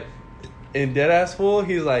 And he's like, in dead ass fool,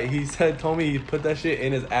 he's like, told me he put that shit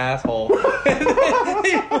in his asshole. And then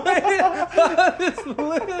he put it on his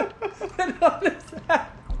lip and on his ass.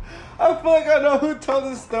 I feel like I know who told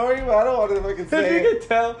this story, but I don't want to fucking If you could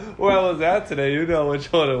tell where I was at today, you know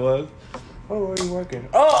which one it was. Oh, where are you working?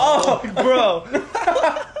 Oh, bro.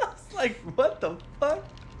 It's like, what the fuck?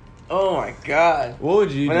 Oh my god. What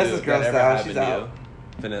would you Vanessa's do? girl That ever style, happened she's to out. you,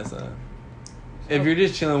 Vanessa? If you're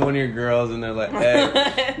just chilling with one of your girls and they're like,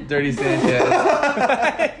 "Hey, Dirty Sanchez,"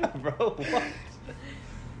 bro, what?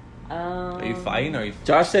 Are you fighting? Or are you?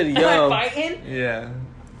 Josh said, Am I yo. fighting? Yeah,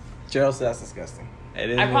 Gerald said that's disgusting. it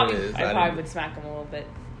is. I what it probably, is. I probably would smack him a little bit.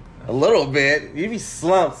 A little bit. You be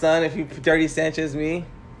slumped, son. If you Dirty Sanchez me,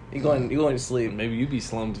 you going to sleep. Maybe you'd be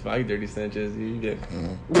slumped if I Dirty Sanchez. You get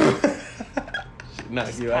should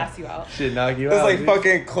knock you out. Pass you out. Should knock you It's out. like dude.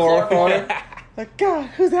 fucking chloroform. Like, God,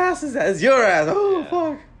 whose ass is that? It's your ass. Oh, Yeah.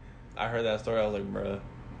 fuck. I heard that story. I was like, bruh.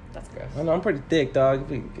 That's gross. I know, I'm pretty thick, dog.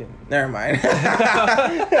 Never mind.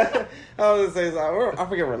 I was gonna say something. I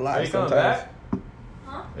forget we're live Are you coming sometimes. back?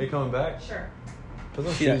 Huh? Are you coming back? Sure. Put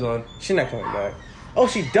some She shoes not- on. She's not coming back. Oh,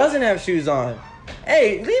 she doesn't have shoes on.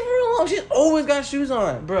 Hey, leave her alone. She's always got shoes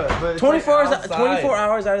on. Bruh, but 24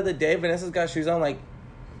 hours out of the day, Vanessa's got shoes on, like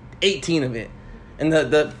 18 of it. And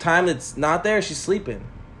the time it's not there, she's sleeping.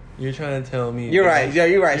 You're trying to tell me. You're right. Yeah,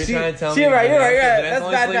 you're right. You're She- trying to tell you're me. right, you're right, you're right. Vanessa That's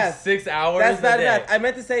only bad sleeps math. 6 hours. That's bad a day. math. I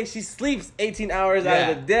meant to say she sleeps 18 hours out Yeah.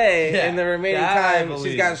 of the day, Yeah. and the remaining That I time she's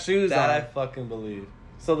believe. got shoes that on. I fucking believe.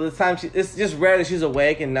 So the time it's just rare that she's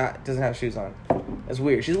awake and doesn't have shoes on. That's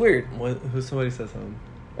weird. She's weird. Somebody said something.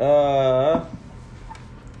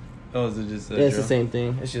 Oh, is it just Yeah, it's drill? the same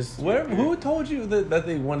thing. It's just Who told you that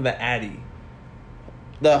they wanted the Addy?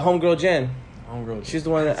 the homegirl Jen. Homegirl. She's the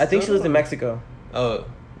one that I think she lives in Mexico.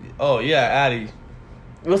 Oh yeah, Addy.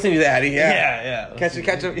 We'll send you the Addy. Yeah. Yeah.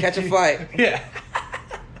 Catch a flight. Yeah.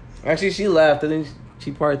 Actually, she left. I think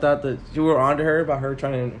she probably thought that you were onto her about her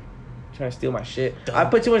trying to steal my shit. I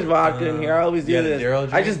put too much vodka in here. I always do Yeah, the this. Daryl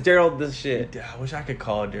I drink? just Daryl'd this shit. I wish I could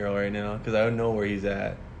call Daryl right now because I don't know where he's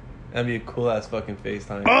at. That'd be a cool ass fucking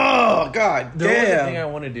FaceTime. Oh God, The only thing I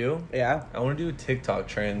damn. want to do, Yeah. I want to do TikTok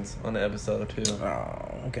trends on the episode too.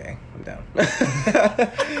 Oh, okay. I'm down.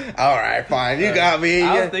 All right, fine. You got me.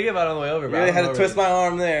 I You was thinking about it on the way over. you but I really don't had know to twist really- my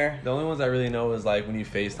arm there. The only ones I really know is like when you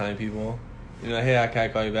FaceTime people. You know, hey, I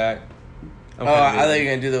can't call you back. I'm Oh, kinda I thought busy. you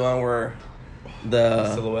were gonna do the one where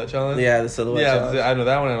the Silhouette challenge. yeah, the silhouette. Yeah, challenge. I know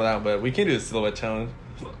that one. I know that one, but we can do the silhouette challenge.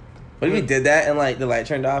 What if we did that and like the light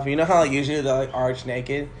turned off? You know how like usually they're like arch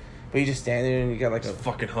naked, but you just stand there and you got like Just a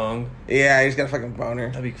fucking hung. yeah, you just got a fucking boner.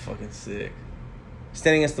 That'd be fucking sick.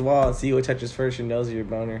 Standing against the wall and see what touches first, your nose or your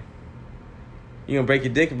boner. You gonna break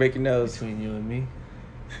your dick or break your nose? Between you and me,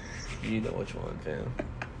 you know which one, fam.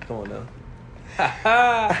 Come on now. Ha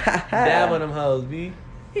ha. Dab on them hoes, B.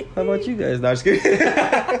 How about you guys? No, just kidding.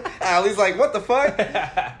 Allie's like, what the fuck?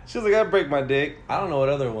 She's like, I break my dick. I don't know what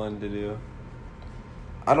other one to do.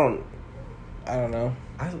 I don't know.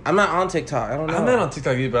 I'm not on TikTok. I don't know. I'm not on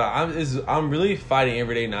TikTok either, but I'm really fighting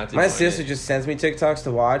every day not to. My join sister it. just sends me TikToks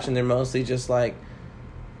to watch, and they're mostly just like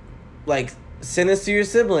send this to your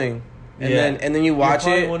sibling, and then you watch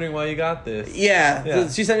You're probably it. wondering why you got this. Yeah. Yeah.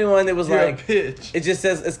 She sent me one that was You're like, a bitch. it just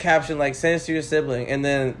says it's captioned like send this to your sibling, and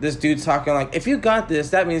then this dude's talking like, if you got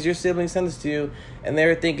this, that means your sibling sent this to you, and they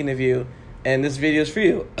were thinking of you. And this video's for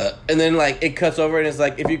you. And then, like, it cuts over and it's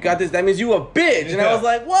like, if you got this, that means you a bitch. And I Yeah. was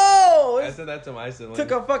like, whoa! I It said that to my siblings. took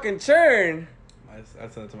a fucking turn. I said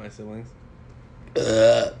that to my siblings.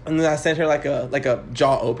 And then I sent her like a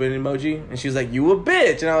jaw open emoji, and she was like, "You a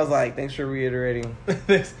bitch," and I was like, "Thanks for reiterating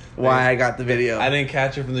Thanks. why I got the video." I didn't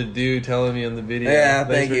catch it from the dude telling me on the video. Yeah,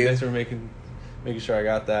 thank you. Thanks for making sure I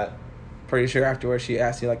got that. Pretty sure afterwards she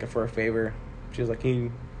asked me like for a favor. She was like,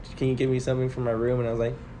 "Can you give me something from my room?" And I was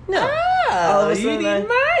like, "No." All of a you sudden need I-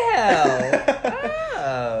 my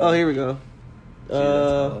help. Oh, here we go. Gee,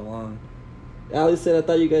 that's all along. Ali said, "I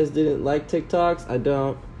thought you guys didn't like TikToks. I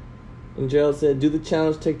don't." And Gerald said, "Do the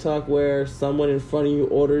challenge TikTok where someone in front of you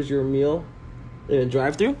orders your meal in a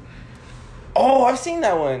drive-thru." Oh, I've seen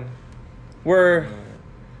that one. Where,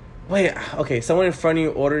 wait, okay, someone in front of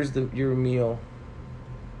you orders your meal.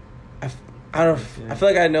 I feel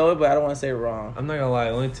like I know it, but I don't want to say it wrong. I'm not gonna lie.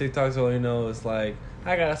 Only TikToks I only know is like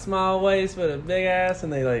I got a small waist but a big ass,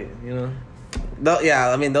 and they like Yeah,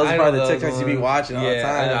 I mean those I are know probably the those TikToks you be ones. watching all the Yeah,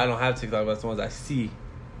 time. I don't have TikTok, but that's the ones I see.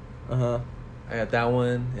 I got that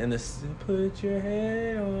one and this. Put your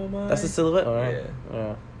head on my. That's the silhouette one, right? Yeah.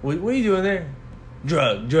 Yeah. What are you doing there?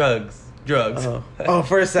 Drugs. Oh,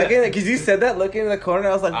 for a second, because you said that looking in the corner,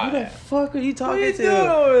 I was like, Oh, "Who the yeah. fuck are you What talking are you to? doing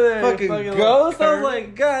over there? Fucking little ghost?" I was curve?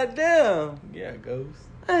 like, "God damn, yeah, ghost.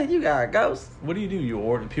 hey, you got a ghost." What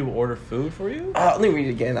do? People order food for you? Let me read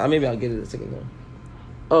it again. Maybe I'll get it in a second though.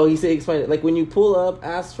 Oh, he said, explain it. Like when you pull up,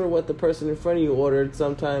 ask for what the person in front of you ordered.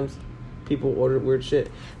 Sometimes people order weird shit.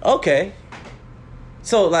 Okay.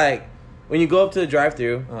 So like when you go up to the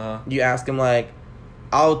drive-thru, Uh-huh. you ask them like,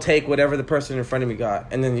 I'll take whatever the person in front of me got,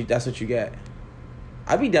 and then that's what you get.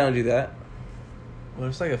 I'd be down to do that. Well,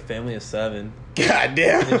 it's like a family of 7. God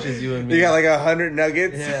damn. It's just you and me. You got like 100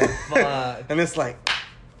 nuggets. Yeah, fuck. And it's like,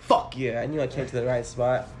 fuck yeah! I knew I came to the right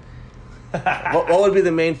spot. What would be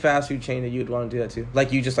the main fast food chain that you'd want to do that to?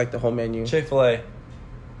 Like you just like the whole menu. Chick-fil-A.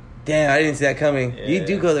 Damn, I didn't see that coming. Yeah. You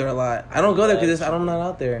do go there a lot. I don't go there because I'm not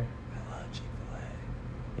out there. I love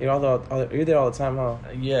Chick-fil-A. You're there all the time, huh?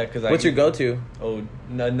 Yeah, because What's your go-to? Oh,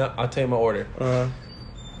 no, I'll tell you my order. Uh-huh.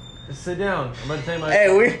 Sit down. I'm gonna tell you my.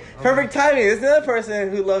 Hey, perfect timing. There's another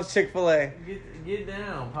person who loves Chick-fil-A. Get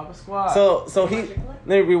down, Papa Squat. So he. Let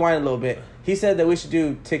me rewind a little bit. He said that we should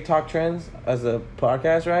do TikTok trends as a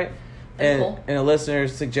podcast, right? Cool. And a listener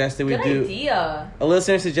suggested we Good do. idea. A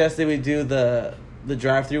listener suggested we do the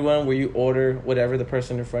drive-through one where you order whatever the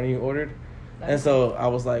person in front of you ordered. And so I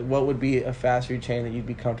was like, what would be a fast food chain that you'd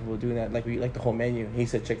be comfortable doing that? Like the whole menu. He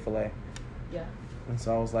said Chick-fil-A. Yeah. And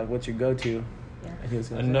so I was like, what's your go-to? Yeah. And he was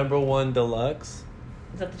a gonna say, number 1 deluxe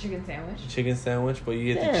Is that the chicken sandwich? chicken sandwich, but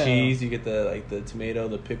you get the Damn. cheese, you get the tomato,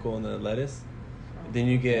 the pickle, and the lettuce. Then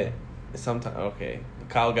you get sometimes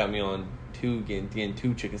Kyle got me on getting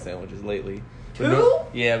 2 chicken sandwiches lately. But 2?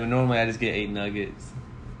 Yeah, but normally I just get 8 nuggets.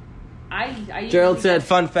 I Gerald usually said,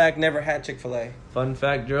 fun fact, never had Chick-fil-A. Fun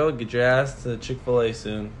fact, Gerald, get your ass to Chick-fil-A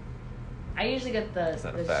soon. I usually get the It's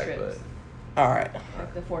not a fact, strips. All right.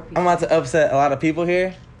 Like the 4 pieces. I'm about to upset a lot of people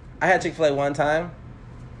here. I had Chick-fil-A one time.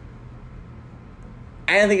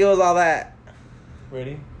 I didn't think it was all that.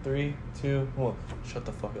 Ready? 3, 2, 1. Shut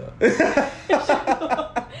the fuck up. I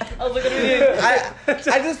was looking at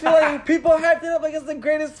I just feel like people hyped it up like it's the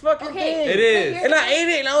greatest fucking Okay. thing. It is. And I ate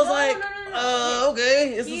it and I was No, like, no.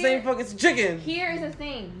 okay, it's the Here- same fucking chicken. Here's the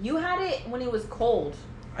thing. You had it when it was cold.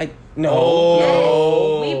 No.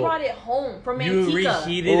 Oh. Yes. We brought it home from You Manteca.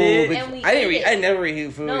 reheated Ooh, it? but And we I ate it. I never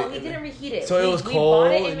reheat food. No, he didn't reheat it. So it was we cold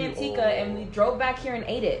bought it in and you- Manteca and we drove back here and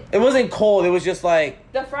ate it. It wasn't cold. It was just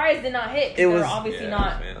like, The fries did not hit. 'Cause It they were was- obviously Yeah,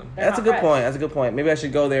 not. man. they're that's a not good fresh. point. That's a good point. Maybe I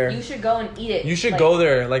should go there. You should go and eat it. You should Like, go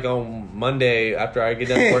there like on Monday after I get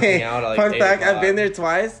done working out. At like Fun 8 fact, I've o'clock. been there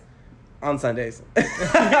twice on Sundays.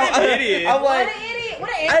 Idiot. I'm What like, an idiot! What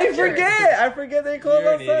an I amateur! forget they close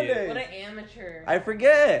You're on an idiot. Sundays. What an amateur! I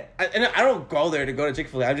forget. And I don't go there to go to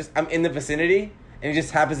Chick-fil-A. I'm in the vicinity, and it just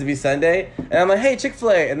happens to be Sunday. And I'm like, hey,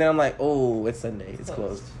 Chick-fil-A. And then I'm like, oh, it's Sunday. It's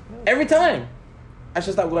closed. Every time. I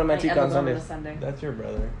should stop going to I Manteca am on going on a Sundays. Sunday. That's your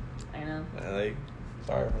brother. I know.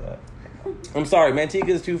 Sorry for that. I'm sorry. Manteca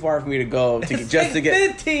is too far for me to go to get, just to get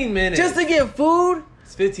 15 minutes. just to get food.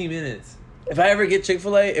 It's 15 minutes. If I ever get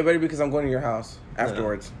Chick-fil-A, it better be because I'm going to your house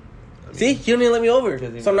afterwards. I mean, See? You don't even let me over.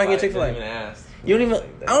 doesn't So I'm not even- getting Chick-fil-A. doesn't even ask. You don't even... Like,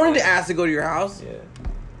 I don't need to that's- ask to go to your house. Yeah.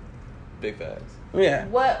 Big facts. Yeah.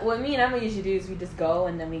 What me and Emma usually do is we just go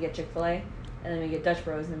and then we get Chick-fil-A and then we get Dutch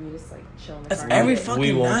Bros and then we just like chill in the That's car. every and eat it. fucking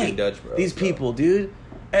We won't night. get Dutch Bros, These bro. people, dude.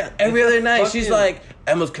 Every other night, she's fucking- like,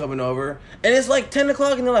 Emma's coming over. And it's like 10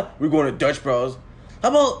 o'clock and they're like, we're going to Dutch Bros. How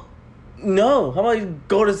about... No. How about you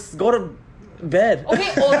go to bed?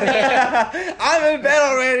 Okay, old man. I'm in bed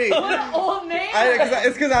already. What an old man.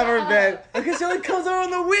 It's because I'm in bed. Because she only comes over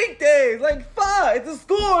on the weekdays. Like, fuck. It's a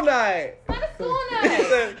school night. It's not a school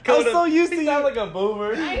night. I'm so used to You you. sound like a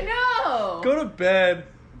boomer. I know. Go to bed.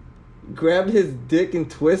 Grab his dick and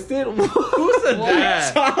twist it? Who said What?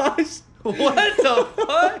 that? Josh. What the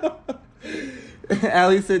fuck?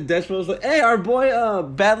 Ali said Dutch Bros. Like, hey, our boy,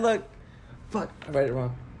 Bad Luck. Fuck, I read it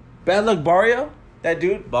wrong. Bad Luck Barrio? That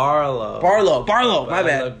dude? Barlow. Barlow. My Bad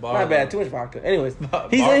bad. Luck Barlow. My bad. Too much vodka. Anyways,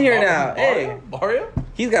 he's in here now. Hey, Barrio?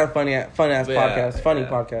 he's got a fun ass Yeah, podcast. Funny yeah.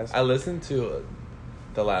 podcast. I listened to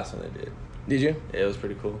the last one I did. Did you? It was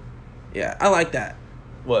pretty cool. Yeah, I like that.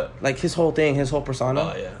 What? Like his whole thing, his whole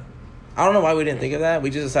persona. Oh, yeah. I don't know why we didn't think of that. We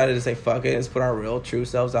just decided to say fuck it. Let's put our real, true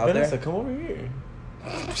selves out Vanessa, there. come over here.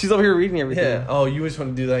 She's over here reading everything. Yeah. Oh, you just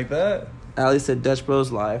want to do like that? Ali said Dutch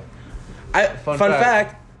Bros live. Fun Fun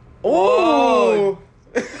fact. Whoa. Ooh.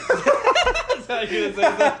 That's how you gonna say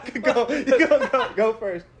that. go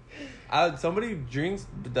first. Somebody drinks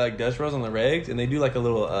like Dutch Bros on the regs, and they do like a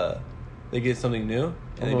little. They get something new, and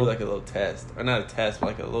they do Uh-huh. like a little test, or not a test, but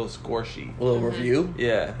like a little score sheet. A little review.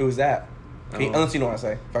 Yeah. Who's that? I don't know. Unless you don't want to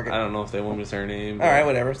say. Fuck it. I don't know if they want me to say her name. All right,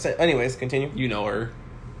 whatever. So, anyways, continue. You know her.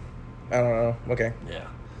 I don't know. Okay. Yeah.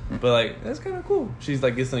 But like that's kind of cool. She's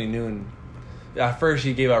like get something new, and at first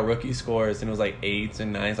she gave out rookie scores, and it was like 8s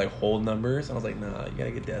and 9s, like whole numbers. And I was like, nah, you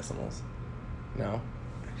gotta get decimals. No.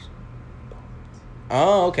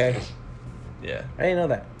 Oh, okay. Yeah. I didn't know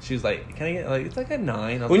that. She was like, can I get like it's like a 9.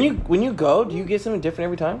 I was When like, you go, do you get something different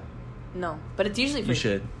every time? No, but it's usually free. you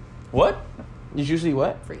should. What? It's usually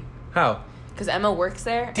what? Free. How? Because Emma works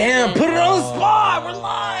there. Damn, and put it then- on the spot. We're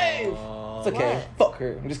live. It's okay. What? Fuck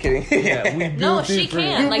her. I'm just kidding. Yeah, we do No, she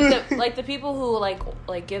different. can. Like the people who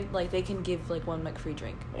give they can give like one like free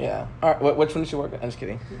drink. Yeah. All right. Which one does she work at? I'm just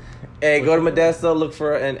kidding. Hey, go to Modesto. Look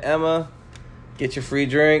for an Emma. Get your free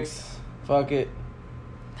drinks. Fuck it.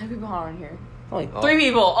 How many people are on here? Only 3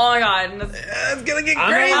 people. Oh my god. It's gonna get I'm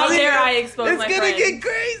crazy. How dare I expose It's my gonna friends? get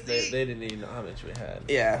crazy. They didn't even know how much we had.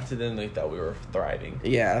 Yeah. To them, they thought we were thriving.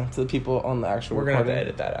 Yeah. To the people on the actual. We're gonna have to recording.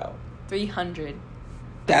 edit that out. 300.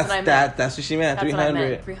 That's what I meant. That's what she meant. That's what I 300.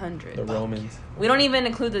 meant. 300. The Romans. We don't even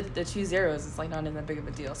include the 2 zeros. It's like not even that big of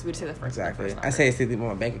a deal. So we just say the first. Exactly. The first I say it's on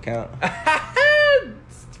my bank account.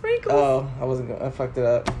 Sprinkles. Oh, I wasn't gonna. I fucked it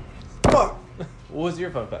up. Fuck. What was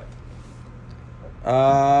your fun fact?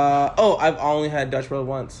 I've only had Dutch Bros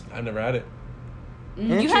once. I've never had it.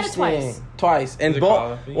 You had it twice. Interesting. Twice. And Is it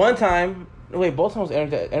both coffee? one time. Wait, both times was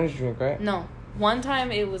energy drink, right? No. One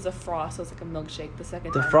time it was a frost. So it was like a milkshake. The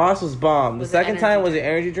second The time. frost was bomb. The Was an second energy time was an drink.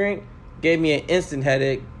 energy drink. Gave me an instant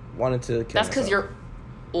headache. Wanted to kill That's because myself. you're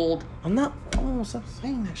old. I'm not. Oh, stop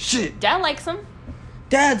saying that shit. Dad likes them.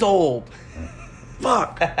 Dad's old.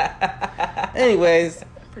 Fuck. Anyways,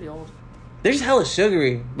 Pretty old. they're just hella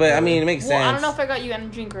sugary, but I mean it makes Well, sense. I don't know if I got you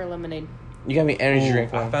energy drink or lemonade. You got me energy Ooh,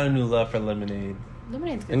 drink. I One. found a new love for lemonade.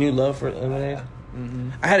 Lemonade's A good. new love for lemonade. Mm-hmm.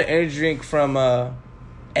 I had an energy drink from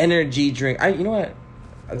energy drink. You know what?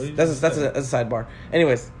 did That's you a, that's say? a sidebar.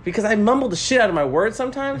 Anyways, because I mumble the shit out of my words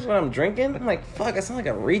sometimes when I'm drinking. I'm like, fuck, I sound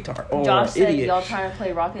like a retard or Josh an said idiot. y'all trying to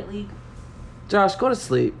play Rocket League. Josh, go to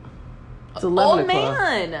sleep. It's 11 Old o'clock.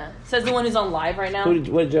 man says the one who's on live right now. What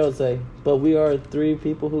did Gerald say? But we are 3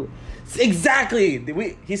 people who... Exactly!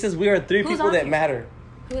 He says we are 3 Who's people on that here? matter.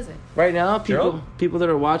 Who is it? Right now, Gerald? people that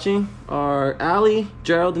are watching are Allie,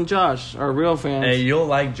 Gerald, and Josh, our real fans. Hey, you'll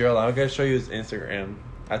like Gerald. I'm gonna show you his Instagram.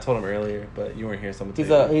 I told him earlier, but you weren't here. Someone He's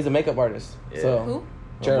a makeup artist. Yeah. So Who? My boy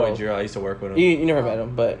Gerald. Gerald. I used to work with him. You never met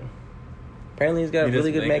him, but apparently he's got He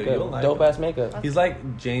really does good makeup. makeup. You'll like Dope him. ass makeup. He's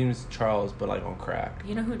like James Charles, but like on crack.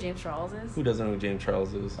 You know who James Charles is? Who doesn't know who James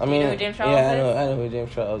Charles is? I mean, know who James Charles yeah, is? I know who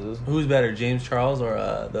James Charles is. Who's better, James Charles or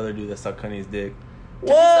the other dude that sucked Honey's dick?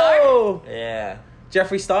 Whoa! Yeah.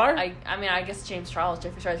 Jeffree Star? I mean, I guess James Charles.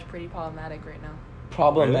 Jeffree Star is pretty problematic right now.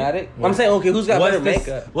 Problematic? Really? I'm saying, okay, who's got What's better the,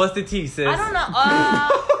 makeup? What's the T, sis? I don't know.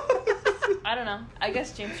 I don't know. I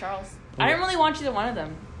guess James Charles. I didn't really watch either one of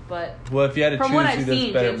them, but Well, if you had to From what choose I've who does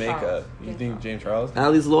seen, better James makeup, Charles. you James think Charles. James Charles?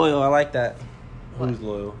 Allie's loyal. I like that. Who's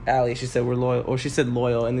loyal? Allie, she said we're loyal. Or she said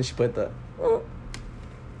loyal, and then she put the...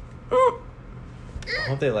 I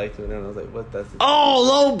hope they liked it. And I was like, what? That's Oh,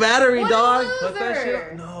 low battery, dog. Put that shit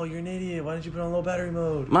loser. on. No, you're an idiot. Why didn't you put on low battery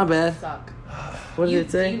mode? My bad. suck. What did You,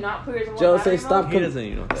 it say? Do you not put yours in Joe low say battery stop. mode? He doesn't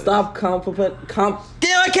even know what that Stop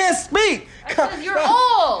Damn, I can't speak. Because you're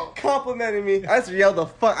old. Complimenting me. I just yelled the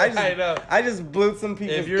fuck. I know. I just blew some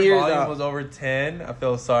people's If your ears volume out. was over 10, I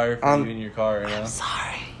feel sorry for you in your car right now.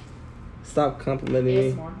 Sorry. Stop complimenting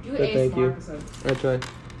me. ASMR. Do But an thank ASMR you. episode. I tried.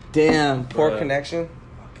 Damn, poor Bruh. connection.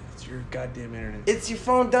 It's your goddamn internet. It's your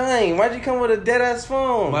phone dying. Why'd you come with a dead ass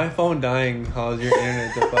phone? My phone dying caused your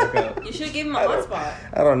internet to fuck up. You should have gave him a hotspot.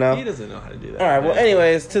 I don't know. He doesn't know how to do that. All right. Well,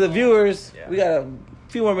 anyways, to the viewers, Yeah. we got a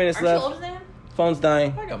few more minutes Aren't you left. older than him? Phone's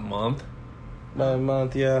dying. Like a month. By a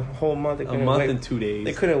month, yeah, a whole month. They A couldn't month wait. and 2 days.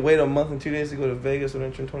 They couldn't wait a month and 2 days to go to Vegas when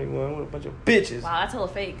they turned 21. What a bunch of bitches. Wow, that's hella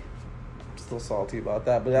fake. I'm still salty about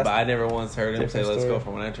that, but that's But I never once heard him say, Different let's story. go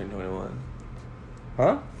for when I turned 21.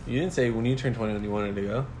 huh? You didn't say when you turned 21 you wanted to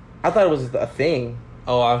go. I thought it was a thing.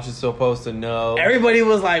 Oh, I was just supposed to know. Everybody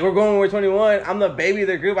was like, "We're going when we're 21." I'm the baby of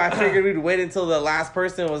the group. I figured we'd wait until the last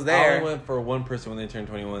person was I there. only went for one person when they turned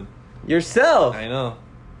 21. Yourself. I know.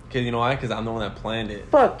 Because you know why? Because I'm the one that planned it.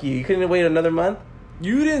 Fuck you. You couldn't wait another month.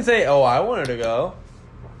 You didn't say, oh, I wanted to go.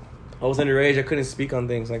 I was underage. I couldn't speak on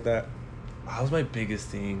things like that. That was my biggest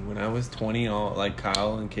thing. When I was 20, all like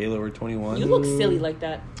Kyle and Kayla were 21. You look silly like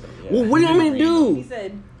that. Yeah, Well, what do you want me to He do?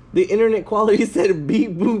 said, The internet quality said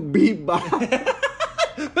beep boop beep bop.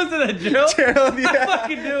 Was it a joke? Gerald, yeah.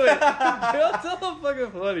 Fucking do it. Gerald's so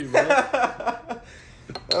fucking funny, bro.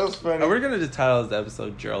 That was funny. We're gonna just title this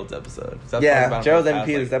episode Gerald's episode. 'Cause I've Yeah, talked about Gerald's it for the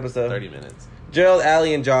MVP past, this episode. 30 minutes. Gerald,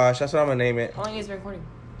 Allie, and Josh. That's what I'm gonna name it. how long has been recording?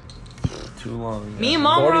 Too long. Me and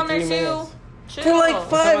mom were on there 43 too. minutes. Chill. For like Talk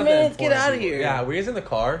 5 about the minutes. Get important out of people. here. Yeah, were you guys in the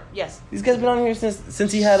car? Yes. These guys been on here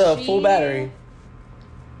since he had a full She- battery.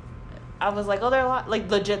 I was like, oh, they're like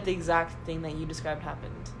legit the exact thing that you described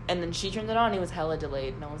happened. And then she turned it on and it was hella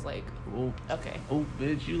delayed. And I was like, Oh, okay, oh,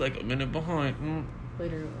 bitch, you like a minute behind.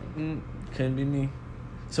 literally. Couldn't be me.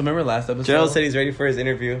 So remember last episode? Gerald said he's ready for his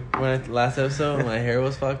interview. Last episode, my hair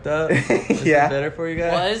was fucked up. Is Yeah. it better for you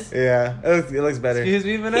guys? Was? Yeah, it looks better. Excuse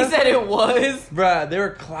me, He Vanessa? said it was. Bruh, they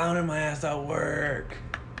were clowning my ass at work.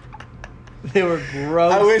 They were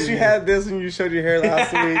gross. I wish to you me. had this when you showed your hair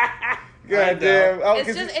last week. God damn.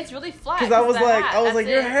 It's really flat. Because I was the like, hat, that's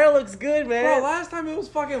your it. hair looks good, man. Bro, last time it was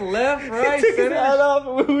fucking left, right, He took his center. hat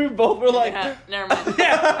off, and we both were like, Yeah, never mind.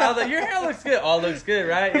 Yeah, I was like, your hair looks good. All looks good,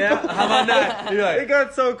 right? Yeah. How about not? You're it like,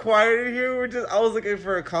 got so quiet in here. I was looking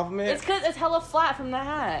for a compliment. It's because it's hella flat from the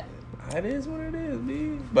hat. that is what it is,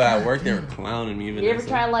 dude. But at work, they were clowning me. You ever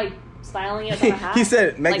try like styling it on a hat? He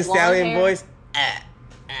said, "Make Like the stallion long hair? voice."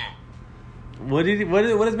 What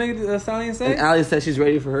does Megan Thee Stallion say? And Allie said she's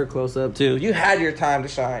ready for her close up too. You had your time to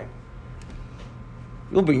shine.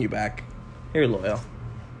 We'll bring you back. You're loyal.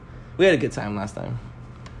 We had a good time last time.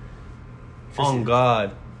 Oh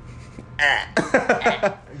God.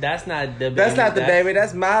 That's not the baby. That's not the baby.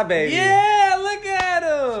 That's my baby. Yeah, look at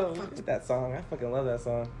him. Fuck with that song. I fucking love that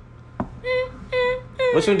song.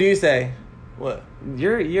 Which one do you say? What?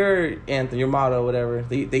 Your anthem, your motto, whatever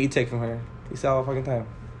that you take from her. You say all the fucking time.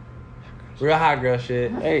 Real hot girl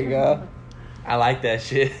shit. There you go. I like that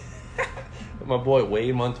shit. My boy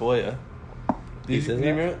Wade Montoya. Do you says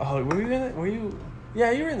remember? Oh, were you?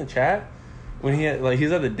 Yeah, you were in the chat when he had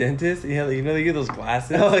he's at the dentist. He had they get those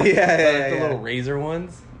glasses. Oh, yeah, the little razor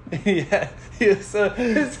ones. Yeah, he was so.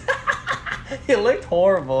 He looked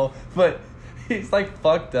horrible, but he's like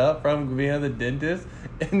fucked up from being at the dentist,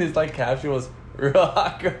 and his like caption was real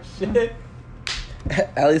hot girl shit.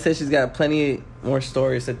 Allie said she's got plenty more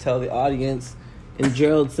stories to tell the audience. And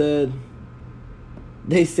Gerald said,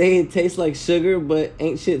 they say it tastes like sugar, but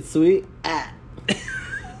ain't shit sweet. Ah.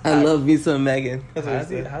 I love me some Megan. That's what he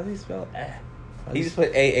said. How does he spell? He just put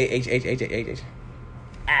A-A-H-H-H-H-H.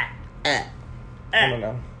 I don't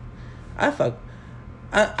know. I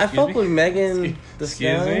fuck me? with Megan the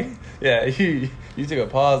Excuse Stallion. me? Yeah, you took a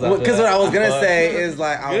pause after Because that. what I was gonna But- say is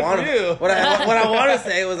like I Good want for you. to. What I want to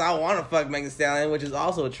say was I want to fuck Megan Thee Stallion, which is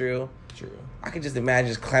also true. True. I could just imagine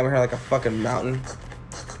just climbing her like a fucking mountain.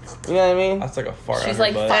 You know what I mean? That's like a fart. She's on her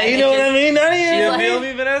like butt. five You know what I mean? None of you. She's You like- feel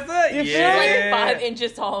me, Vanessa? You feel She's yeah. like 5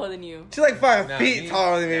 inches taller than you. She's like 5 Not feet me.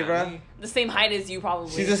 taller than me, Not bro. me. The same height as you,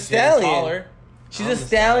 probably. She's a She's stallion. taller. She's I'm a the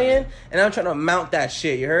stallion, and I'm trying to mount that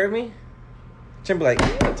shit. You heard me? Timberlake,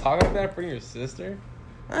 Talk like that in front of your sister?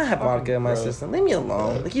 I have vodka in my gross. system. Leave me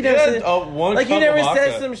alone. Like you Yeah, never said. one Like you cup never of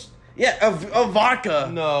vodka. said some. Of vodka.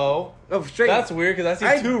 No. Of straight. That's weird because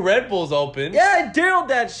I see I- 2 Red Bulls open. Yeah, I daryled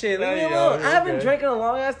that shit. Leave There me you go. alone. I haven't Okay. drank in a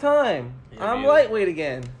long ass time. Yeah, I'm me lightweight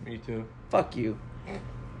again. Me too. Fuck you.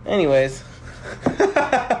 Anyways.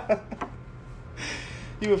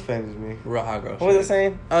 You offended me. Real hot girl. What was shit. it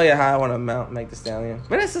saying? Oh yeah, how I want to mount Meg Thee Stallion.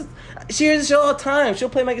 But that's just, she hears the show all the time. She'll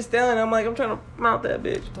play Meg Thee Stallion. I'm like, I'm trying to mount that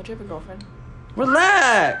bitch. Don't you have a girlfriend?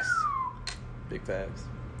 Relax. Big facts.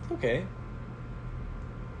 Okay.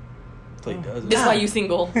 Until he does it. This is why you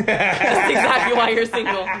single. That's exactly why you're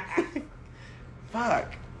single.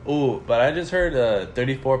 Fuck. Ooh, but I just heard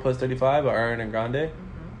 34 plus 35 by Ariana Grande.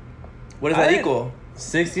 What does I that didn't- equal?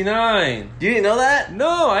 69. You didn't know that?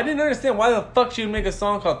 No, I didn't understand why the fuck she would make a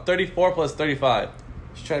song called 34 plus 35.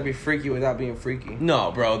 She's trying to be freaky without being freaky. No,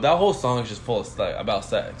 bro, that whole song is just full of about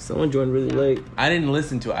sex. Someone joined really late. I didn't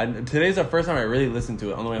listen to it. Today's the first time I really listened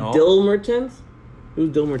to it on the way home. Dill Mertens?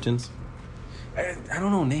 Who's Dill Mertens? I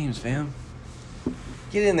don't know names, fam.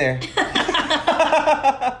 Get in there.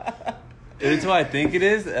 It's who I think it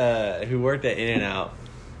is. Who worked at In-N-Out.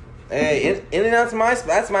 Hey, in and out's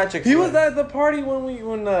that's my chick. He was at the party when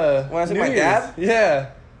I took New my Year's. dab?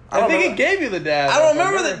 Yeah. I I think he remember- gave you the dab. I don't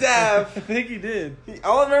remember the dab. I think he did.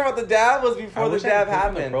 All I remember about the dab was I before the wish I dab could click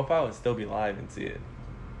on the happened. profile and still be live and see it.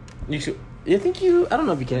 You should. You think you? I don't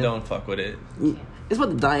know if you can. Don't fuck with it. It's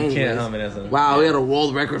about to die anyways. Can't hum it as a. Wow, we had a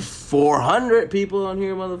world record 400 people on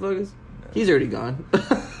here, motherfuckers. He's already gone.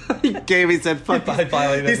 He gave me said fuck.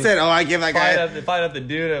 He said, "Oh, I give that guy." Find out the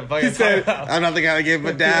dude and fucking He said, talk about- "I'm not the guy to give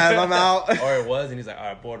a dab. I'm out." Or it was, and he's like, all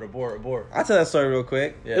right, board. I'll tell that story real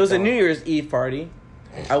quick. Yeah, It was a tell New me. Year's Eve party.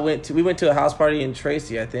 We went to a house party in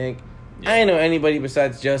Tracy, I think. I didn't know anybody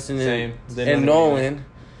besides Justin Same. and, Didn't and know Nolan.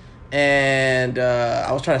 And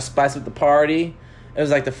I was trying to spice up the party. It was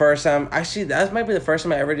like the first time. Actually, that might be the first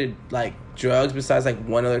time I ever did like drugs. Besides like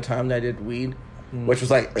one other time that I did weed, which was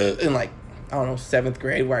like in like I don't know 7th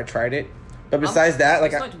grade where I tried it. But besides that,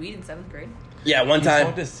 like you smoked weed in 7th grade? yeah, one He time.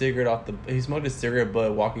 smoked a cigarette He smoked a cigarette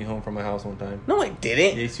butt walking home from my house one time. No, I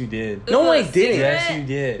didn't. Yes, you did. No, I Ooh, didn't. cigarette. Yes, you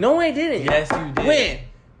did. No, I didn't. Yes, you did. When?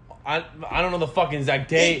 I don't know the fucking exact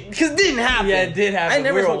date. Because it didn't happen. Yeah, it did happen. I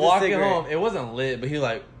never we were smoked a walking cigarette. home. It wasn't lit, but he was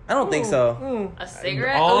like, I don't think so. A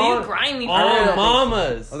cigarette? Oh, you grimy. On bro.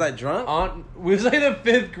 mamas. Was I drunk? We was like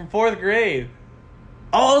the 4th grade.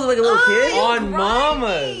 Oh, I was like a little kid? you On grimy.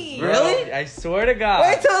 mamas. bro. Really? I swear to God.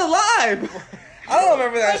 Wait till it's live. I don't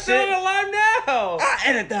remember that I'm still shit. alive now. I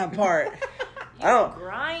edit that part. I don't.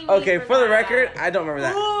 Grimy Okay, for the that. record, I don't remember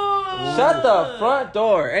that. Ooh. Shut the front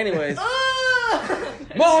door. Anyways,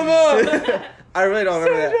 Mama! I really don't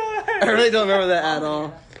remember that. I really don't remember that at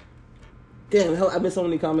all. Damn, hell, I missed so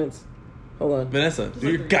many comments. Hold on. Vanessa, do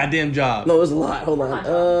your goddamn job. No, it was a lot. Hold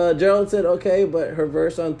on. Gerald said, okay, but her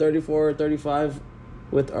verse on 34 or 35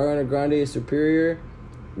 with Ariana Grande is superior.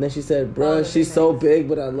 And then she said, bruh, she's so big,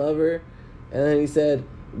 but I love her. And then he said,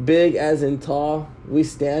 big as in tall. We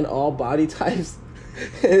stand all body types.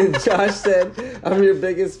 And Josh said, I'm your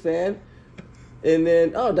biggest fan. And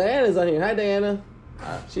then, oh, Diana's on here. Hi, Diana.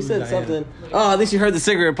 She said Diana? something. Oh, I think she heard the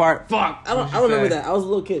cigarette part. Fuck. I don't remember say? that. I was a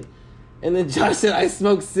little kid. And then Josh said, I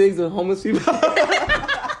smoke cigs with homeless people.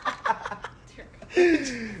 I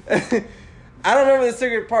don't remember the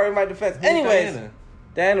cigarette part in my defense. Who's Anyways, Diana?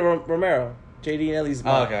 Diana Romero. JD and Ellie's Oh,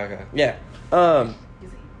 mom. okay. Yeah. Is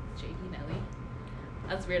it JD and Ellie?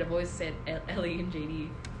 That's weird. I've always said Ellie and JD.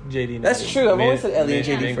 JD. That's Nelly. true. I've always said Ellie and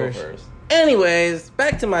Mid- JD Mingle first. Anyways,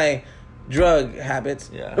 back to my drug habits.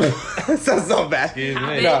 Yeah. Sounds so bad. Excuse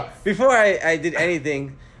me. No, before I did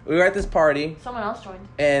anything, we were at this party. Someone else joined.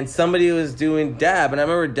 And somebody was doing dab, and I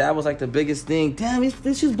remember dab was like the biggest thing. Damn,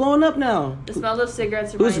 this shit's blowing up now. The smell of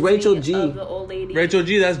cigarettes Who's reminds Rachel me G? of the old lady. Rachel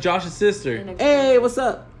G, that's Josh's sister. in a- Hey, what's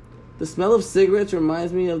up? The smell of cigarettes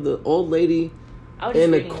reminds me of the old lady I was just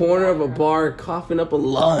in the reading corner of a about her. bar coughing up a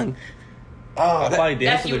lung. I probably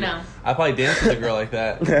That's danced you with now. I probably danced with a girl like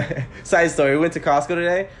that. Side story: we went to Costco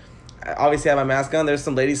today. I obviously had my mask on. There's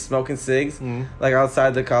some ladies smoking cigs, like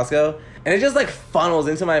outside the Costco, and it just like funnels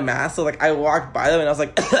into my mask. So like I walked by them and I was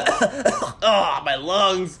like, oh, my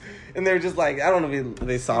lungs. And they were just like, I don't know if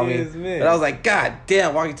they saw me, Excuse me. but I was like, God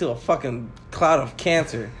damn, walking to a fucking cloud of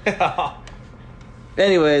cancer.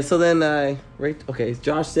 Anyway, so then okay,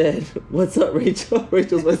 Josh said, "What's up, Rachel?"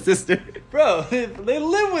 Rachel's my sister. Bro, they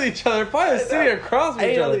live with each other. Probably sitting across I from each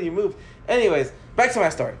didn't know other. that you moved. Anyways, back to my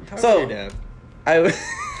story. Talk to So your dad. I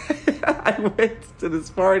went to this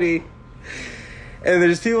party, and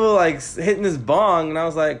there's people like hitting this bong, and I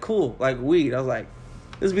was like, cool, like weed. I was like,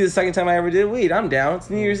 this will be the second time I ever did weed. I'm down. It's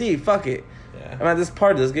New Year's Eve. Fuck it. Yeah. I'm at this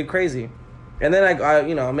party. Let's get crazy. And then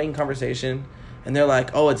I'm making conversation, and they're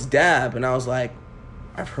like, oh, it's dab, and I was like,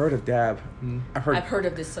 I've heard of dab. I've heard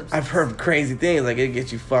of this substance. I've heard crazy things, like it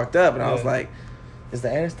gets you fucked up, and I was Yeah. like, is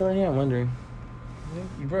Diana still in here? I'm wondering.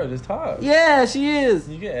 Bro, just talk. Yeah, she is.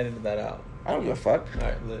 You can edit that out. I don't give a fuck.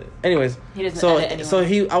 Alright, lit. Anyways, He doesn't edit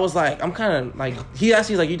anyway. I was like, I'm kind of like, he asked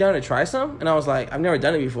me, he's like, you down to try some? And I was like, I've never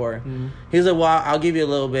done it before. He was like, well, I'll give you a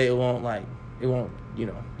little bit. It won't,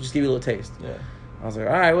 just give you a little taste. Yeah. I was like,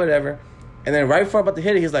 all right, whatever. And then right before I'm about to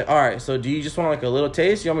hit it, he's like, all right, so do you just want like a little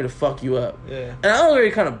taste? You want me to fuck you up? Yeah. And I was already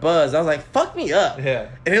kind of buzzed. I was like, fuck me up. Yeah.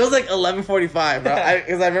 And it was like 11:45, bro.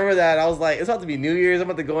 Because I remember that. I was like, it's about to be New Year's. I'm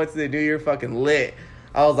about to go into the New Year fucking lit.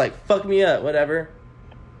 I was like, fuck me up, whatever.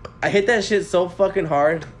 I hit that shit so fucking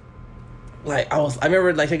hard. Like, I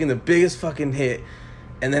remember like taking the biggest fucking hit.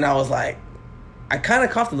 And then I was like, I kind of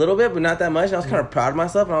coughed a little bit, but not that much. And I was kind of proud of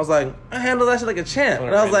myself. And I was like, I handled that shit like a champ. What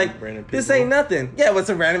And a I was like, random this people. ain't nothing. Yeah, with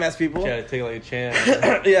some random ass people. Try to take it like a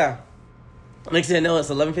chance. Yeah. Next thing I know, it's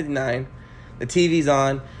 11:59. The TV's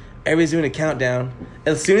on. Everybody's doing a countdown.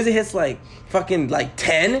 As soon as it hits like fucking like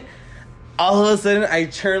 10, all of a sudden I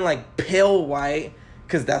turn like pale white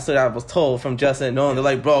because that's what I was told from Justin and Nolan. They're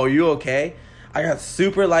like, bro, are you okay? I got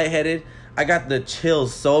super lightheaded. I got the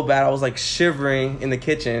chills so bad. I was like shivering in the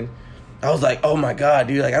kitchen. I was like, oh my God,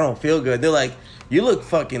 dude, like I don't feel good. They're like, you look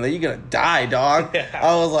fucking like you're gonna die, dog. Yeah.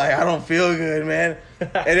 I was like, I don't feel good, man.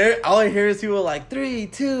 And all I hear is people like 3,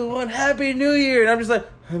 2, 1, Happy New Year, and I'm just like,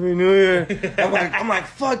 Happy New Year. I'm like,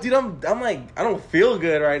 fuck, dude. I'm like, I don't feel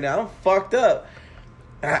good right now. I'm fucked up.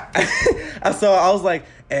 So I was like,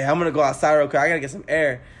 hey, I'm gonna go outside real quick. I gotta get some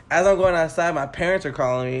air. As I'm going outside, my parents are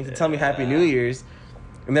calling me to tell me Happy New Year's,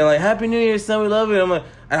 and they're like, Happy New Year's, son. We love you. And I'm like,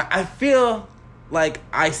 and I feel like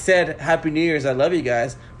I said Happy New Year's, I love you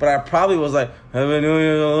guys, but I probably was like, Happy New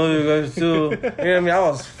Year's, I love you guys too. You know what I mean? I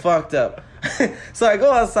was fucked up. So I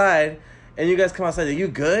go outside, and you guys come outside. Are you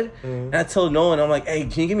good? And I told Nolan, I'm like, hey,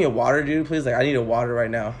 can you give me a water, dude, please? Like, I need a water right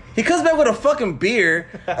now. He comes back with a fucking beer.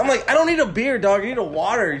 I'm like, I don't need a beer, dog. I need a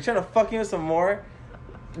water. You trying to fuck me with some more?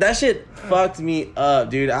 That shit fucked me up,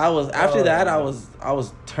 dude. I was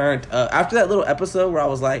turned up. After that little episode where I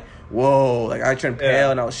was like, whoa, like I turned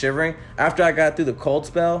pale and I was shivering. After I got through the cold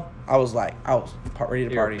spell, I was ready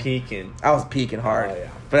to party. Peaking. I was peaking hard. Oh, yeah.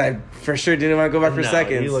 But I for sure didn't want to go back for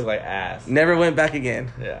seconds. You look like ass. Never went back again.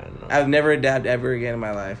 Yeah, no. I've never dabbed ever again in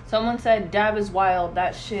my life. Someone said dab is wild.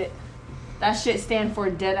 That shit stand for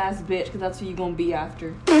dead ass bitch because that's who you gonna be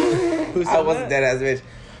after. Who said I wasn't that? dead ass bitch.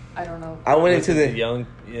 I don't know. I went into the young.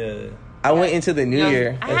 Yeah. I went into the new No.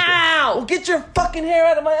 year. Ow! Well, get your fucking hair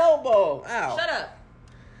out of my elbow. Ow. Shut up.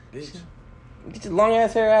 Bitch. Get your long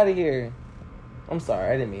ass hair out of here. I'm sorry,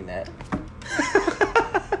 I didn't mean that.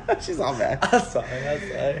 She's all bad. I'm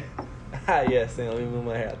sorry. Yes, let me move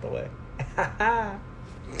my hair out the way.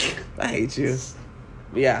 I hate you.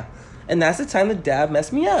 But yeah. And that's the time the dab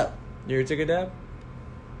messed me up. You ever took a dab?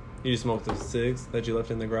 You smoked the cigs that you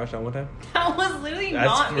left in the garage that one time? That was literally That's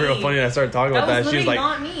not me. real funny. I started talking That about was that. She was literally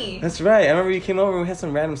like, not me. That's right. I remember you came over and we had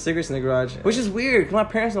some random cigarettes in the garage. Which is weird, because my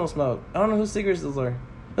parents don't smoke. I don't know whose cigarettes those are. It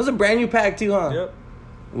was a brand new pack too, huh? yep.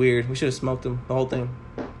 Weird. We should have smoked them, the whole thing.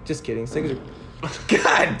 Just kidding. Cigarettes are...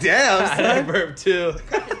 God damn, I had a son. burp too.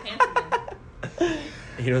 Crack his pants again.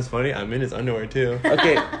 You know what's funny? I'm in his underwear too.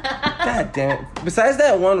 Okay. God damn it. Besides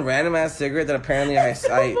that one random ass cigarette that apparently I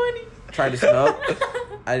tried to smoke,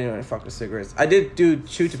 I didn't really fuck with cigarettes. I did do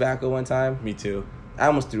chew tobacco one time. Me too. I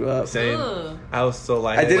almost threw up. Same. Ugh. I was so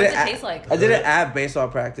like, I did What it. does it taste like? I did it at baseball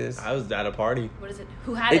practice. I was at a party. What is it?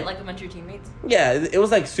 Who had it? Like a bunch of your teammates? Yeah, it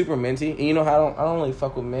was like super minty. And you know how I don't really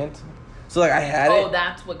fuck with mint. So like I had Oh, it.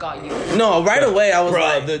 that's what got you. No, right away I was Bro,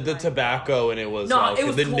 like, the tobacco and it was No, like, it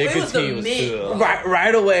was the cool. It nicotine was the was mint. too.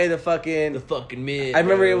 right away the fucking. The fucking mint. I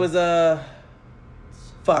remember bro. it was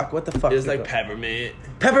fuck, what the fuck? It was is like peppermint.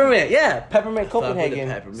 peppermint. Yeah, peppermint Fuck with the Copenhagen,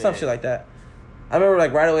 peppermint. some shit like that. I remember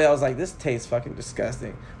like right away I was like, this tastes fucking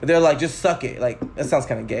disgusting. But they're like, just suck it. Like that sounds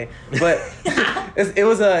kind of gay, but it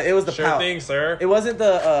was the Sure pouch. thing, sir. It wasn't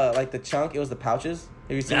the like the chunk. It was the pouches.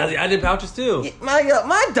 Have you seen Yeah, that? I did pouches too. Yeah, my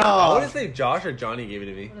I dog. want to say Josh or Johnny gave it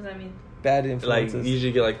to me. What does that mean? Bad Like, influences. you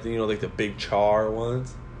usually get like, you know, like the big char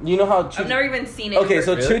ones. You know how chew- I've never even seen it. okay,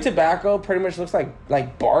 so Really? chew tobacco pretty much looks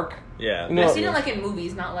like bark. Yeah. You know- I've seen it like in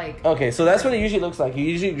movies, not like. Okay, so that's what it usually looks like. You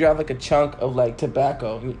usually grab like a chunk of like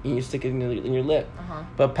tobacco and you stick it in your lip. Uh-huh.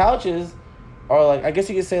 But pouches are like, I guess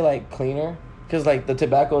you could say like cleaner, because like the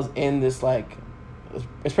tobacco's in this like,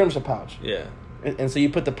 it's pretty much a pouch. Yeah. And so you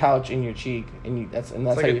put the pouch in your cheek and that's It's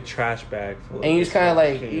how like you, a trash bag full and you just kind of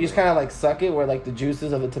like shit. suck it where like the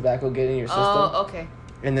juices of the tobacco get in your system, Oh, okay.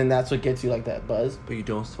 and then that's what gets you like that buzz. But you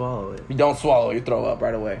don't swallow it. You don't swallow, you throw up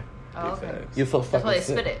right away. Oh, Big okay. facts. You feel That's fucking why they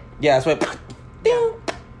sick. spit it. Yeah, that's why. Ding,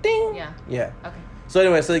 ding. Yeah. Yeah. Okay. So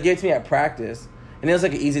anyway, so they gave it to me at practice, and it was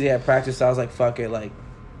like an easy day at practice. So I was like, "Fuck it, like,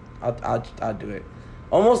 I'll do it."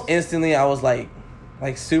 Almost instantly, I was like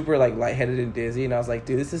super like lightheaded and dizzy, and I was like,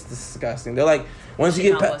 "Dude, this is disgusting." They're like, once you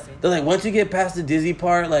Shit, get, not pussy. they're like, once you get past the dizzy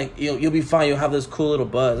part, like you'll be fine. You'll have this cool little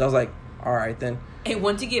buzz. I was like, "All right then." And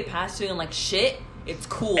once you get past feeling like shit, it's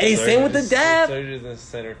cool. Hey, same with the Surgeons- dab. Surgeons in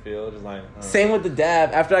center field, just like Same with the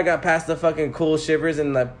dab. After I got past the fucking cool shivers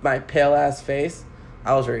and my pale ass face,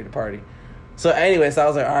 I was ready to party. So anyway, so I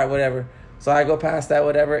was like, all right, whatever. So I go past that,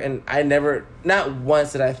 whatever, and I never, not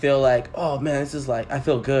once did I feel like, oh man, this is like, I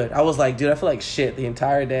feel good. I was like, dude, I feel like shit the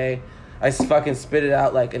entire day. I fucking spit it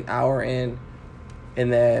out like an hour in,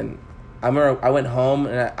 and then I remember I went home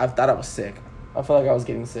and I thought I was sick. I felt like I was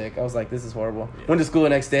getting sick. I was like, this is horrible. Yeah. Went to school the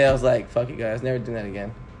next day. I was like, fuck you guys, never doing that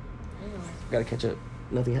again. Gotta catch up.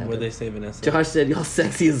 Nothing happened. What they say, Vanessa? Josh said, y'all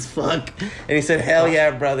sexy as fuck. And he said, hell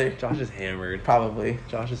yeah, brother. Josh is hammered. Probably.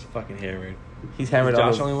 Josh is fucking hammered. He's hammered Is on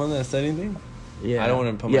Josh those- the only one that said anything? Yeah. I don't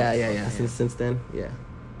wanna put my- Yeah. Since then, yeah.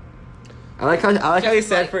 I like how he Just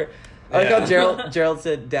said like- I like Yeah. how Gerald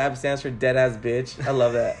said dab stands for dead ass bitch. I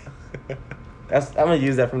love that. I'm gonna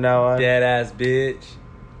use that from now on. Dead ass bitch.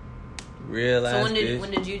 Real So ass when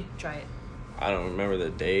bitch. did you try it? I don't remember the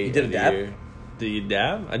date. You did or a the dab? year. Did you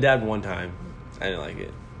dab? I dabbed one time. I didn't like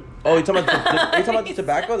it. Oh, you talking about the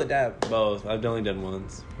tobacco or the dab? Both. I've only done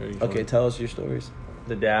once. Pretty fun. Okay, tell us your stories.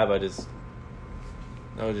 The dab,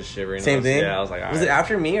 I was just shivering. Same thing? Yeah, I was like, all Was right. it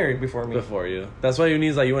after me or before me? Before you. That's why when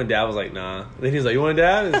he's like, you want to dab? I was like, nah. Then he's like, you want to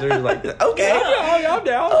dab? And so he's like, Okay. yeah, I'm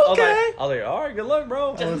down. Okay. I was like, all right, good luck,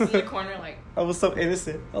 bro. Just in the corner, like I was so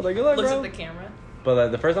innocent. I was like, good luck, looks bro. at the camera. But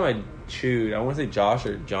the first time I chewed, I want to say Josh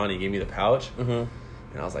or Johnny gave me the pouch. Mm-hmm. And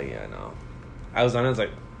I was like, yeah, no. I was on it, I was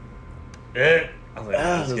like, eh. I was like,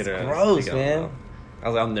 Ah, let's get that's her out. gross, Let's take it out man. now. I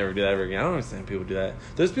was like, I'll never do that ever again. I don't understand people do that.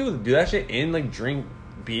 There's people that do that shit and like drink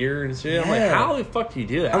beer and shit. I'm like, Yeah. how the fuck do you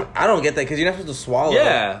do that? I don't get that because you're not supposed to swallow.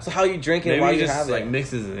 Yeah. So how you drink it? Maybe Why he you just have like it?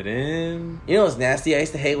 mixes it in. You know what's nasty? I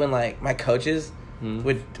used to hate when like my coaches Hmm.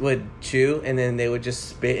 would chew and then they would just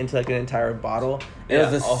spit into like an entire bottle. And Yeah.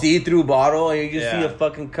 it was a Oh. see-through bottle, and you just see Yeah. a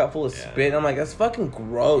fucking cup full of Yeah. spit. And I'm like, that's fucking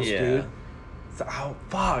gross, Yeah. dude. So, oh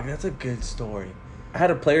fuck, that's a good story. I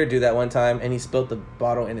had a player do that one time, and he spilled the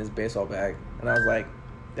bottle in his baseball bag, and I was like,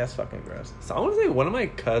 that's fucking gross. So I want to say one of my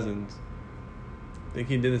cousins. I think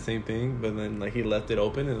he did the same thing, but then like he left it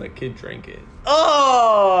open and the kid drank it.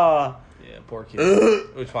 Oh, Yeah, poor kid. Ugh.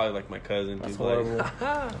 It was probably like my cousin. That's He's like, horrible.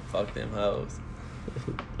 fuck them hoes.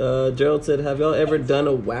 Gerald said, "Have y'all ever done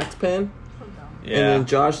a wax pen?" Yeah. And then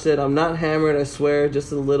Josh said, "I'm not hammered, I swear,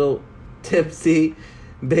 just a little tipsy,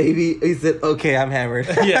 baby." He said, "Okay, I'm hammered."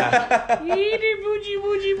 Yeah.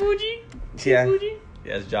 Yeah.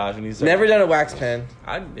 Yes, Josh. When he's Never done a wax pen.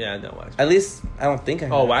 I know wax. At least I don't think I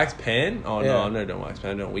have. Oh, wax pen? Oh Yeah. no, I've never done wax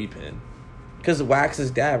pen. I've done weed pen. Because wax is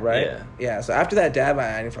dab, right? Yeah. Yeah, so after that dab,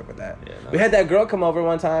 I didn't fuck with that. Yeah, no. We had that girl come over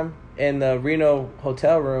one time in the Reno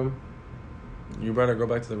hotel room. You brought her girl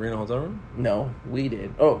back to the Reno hotel room? No, we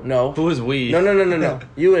did. Oh, no. Who was we? No.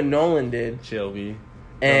 You and Nolan did. Shelby.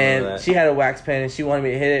 And she had a wax pen and she wanted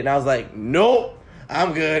me to hit it. And I was like, nope,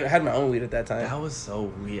 I'm good. I had my own weed at that time. That was so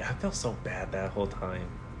weird. I felt so bad that whole time.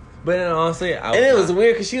 But then, honestly, And it was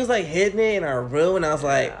weird because she was like hitting it in our room. And I was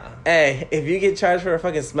like, hey, if you get charged for a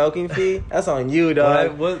fucking smoking fee, that's on you,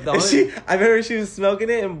 dog. I remember she was smoking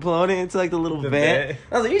it and blowing it into like the little vent.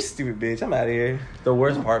 I was like, you stupid bitch. I'm out of here. The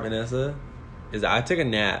worst part, Vanessa, is I took a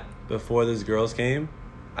nap before those girls came.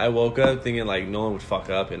 I woke up thinking like Nolan would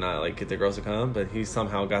fuck up and not like get the girls to come, but he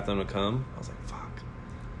somehow got them to come. I was like, fuck.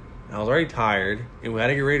 And I was already tired, and we had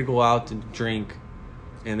to get ready to go out to drink,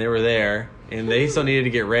 and they were there, and they still needed to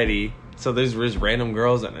get ready. So there's just random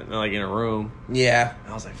girls in like in a room. Yeah.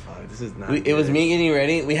 And I was like, fuck, this is not. It was me getting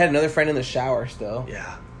ready. We had another friend in the shower still.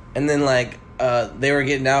 Yeah. And then like they were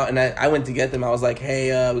getting out, and I went to get them. I was like,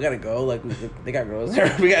 hey, we gotta go. Like they got girls.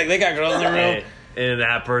 They got girls in the room. And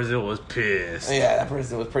that person was pissed. Yeah, that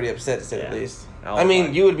person was pretty upset to say the least. I mean,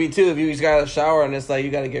 like, you would be too if you just got out of the shower and it's like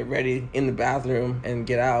you got to get ready in the bathroom and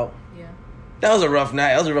get out. Yeah. That was a rough night.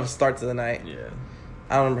 That was a rough start to the night. Yeah.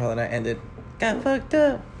 I don't remember how the night ended. Got fucked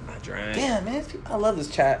up. I drank. Damn, man. I love this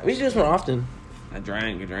chat. We should do this more often. I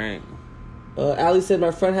drank. Ali said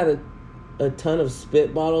my friend had a ton of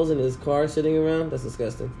spit bottles in his car sitting around. That's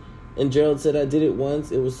disgusting. And Gerald said I did it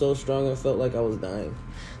once. It was so strong I felt like I was dying.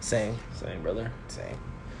 Same, brother. Same.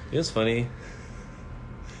 It was funny.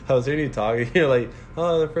 I was hearing you talking. You're like,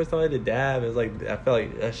 oh, the first time I did dab, it was like I felt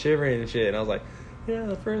like a shivering and shit. And I was like, yeah,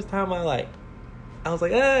 the first time I was like,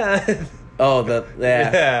 ah. Oh, yeah.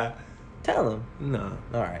 Yeah. Tell them. No.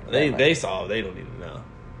 All right. They saw. They don't need to know.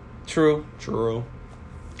 True.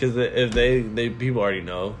 Because if they people already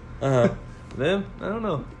know. Uh-huh. Them, I don't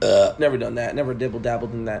know. Never done that. Never dibble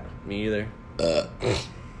dabbled in that. Me either. Oh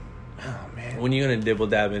man. When you gonna dibble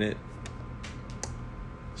dab in it?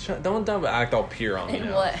 Don't act all pure on me In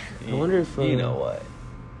now. what? I wonder if you know what.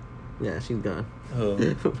 Yeah, she's gone.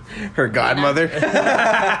 Who? Her godmother.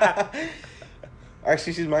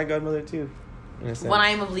 Actually, she's my godmother too. When I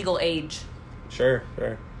am of legal age. Sure.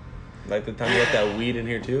 Like the time you left that weed in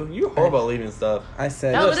here too. You're horrible at leaving stuff. I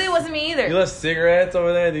said That literally wasn't me either. You left cigarettes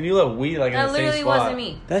over there, then you left weed like in That the same literally spot. wasn't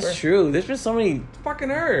me. that's true. There's been so many. It's fucking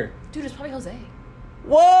her. Dude, it's probably Jose.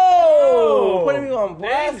 Whoa! Putting me on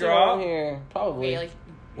blast Name drop. around here. Probably. Okay, like,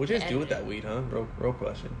 What'd you guys do with that weed, huh? Real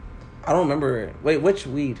question. I don't remember. Wait, which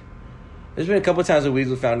weed? There's been a couple times the weeds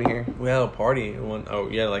were found in here. We had a party.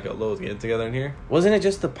 You had like a little get together in here. Wasn't it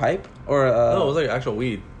just the pipe or? No, it was like actual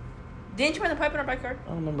weed. didn't you find the pipe in our backyard? I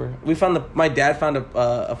don't remember. We found my dad found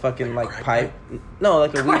a fucking like crack pipe. No,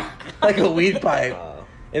 like a weed, like a weed pipe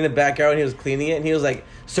in the backyard. And he was cleaning it, and he was like,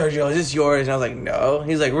 "Sergio, is this yours?" And I was like, "No."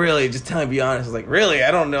 He's like, "Really? Just tell me, be honest." I was like, "Really?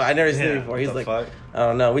 I don't know. I never seen it before." what He's the like, fuck? "I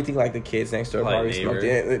don't know." We think like the kids next door Probably probably smoked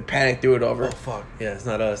neighbor. it. They panicked, threw it over. Oh fuck! Yeah, it's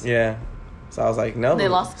not us. Yeah. So I was like, "No." They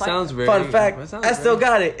lost the pipe. Sounds very. Fun fact: that sounds I still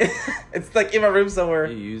very- got it. It's like in my room somewhere.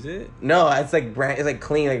 You use it? No, it's like it's like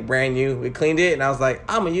clean, like brand new. We cleaned it, and I was like,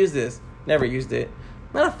 I'm gonna use this. Never used it.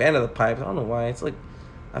 Not a fan of the pipe. I don't know why. It's like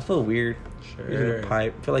I feel weird using Sure. a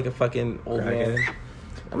pipe. I feel like a fucking old Crackhead. man.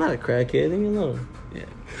 I'm not a crackhead. Leave me alone. Yeah.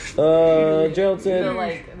 Gerald said,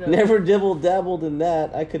 never dabbled in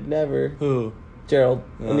that. I could never. Who? Gerald.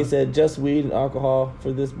 And he said, just weed and alcohol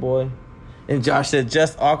for this boy. And Josh said,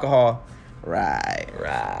 just alcohol.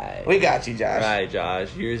 Right. We got you, Josh. Right,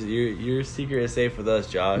 Josh. Your secret is safe with us,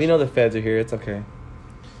 Josh. We know the feds are here. It's okay.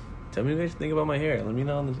 Tell me what you think about my hair. Let me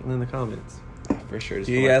know in the comments. For sure. Just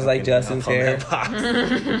Do you put my guys like fucking Justin's mouth on hair? that box.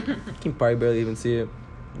 You can probably barely even see it.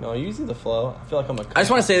 No, you see the flow. I feel like I'm a. I just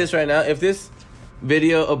want to say this right now. If this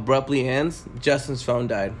video abruptly ends, Justin's phone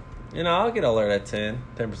died. You know, I'll get alert at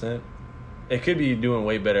 10%. It could be doing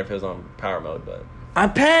way better if it was on power mode, but I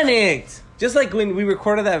panicked. Just like when we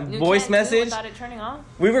recorded that You voice can't do it message. without it turning off.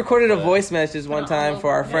 We recorded a But- voice message one No. time for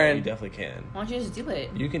our yeah, you friend. definitely can. Why don't you just do it?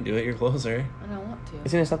 You can do it. You're closer. I don't want to.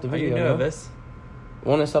 It's gonna stop the Are video. you no? nervous?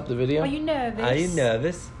 Want to stop the video? Are you nervous? Are you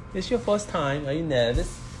nervous? It's your first time. Are you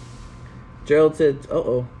nervous? Gerald said,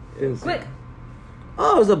 Quick.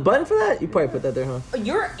 Oh, there's a button for that? You probably put that there, huh?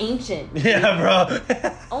 You're ancient. Yeah, bro.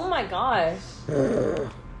 Oh my gosh.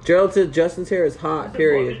 Gerald said Justin's hair is hot,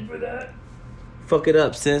 period. Fuck it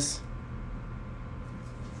up, sis.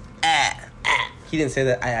 He didn't say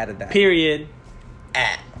that. I added that. Period.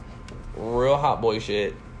 Real hot boy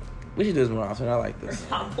shit. We should do this more often. I like this.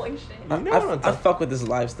 Hot boy shit. You know what I'm I talking- fuck with this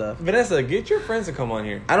live stuff. Vanessa, get your friends to come on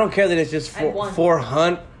here. I don't care that it's just I won.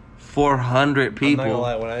 400 I'm people. not gonna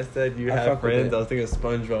lie, when I said you I have fuck with friends, it. I was thinking of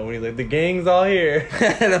SpongeBob when he's like, the gang's all here.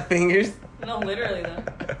 The fingers. No, literally though.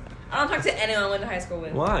 I don't talk to anyone I went to high school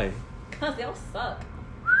with. Why? Because they all suck.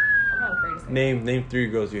 I'm not afraid to say Name 3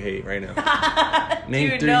 girls you hate right now. that.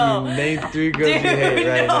 Name Dude, 3 no. Name 3 girls Dude, you hate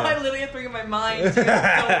right no, now. I literally have 3 in my mind. Dude, it's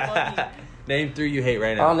so funny. Name 3 you hate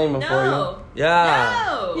right I'll now. name them for No. Yeah.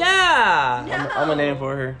 No. Yeah. No. you. I'm gonna name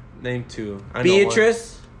for her. Name 2. I know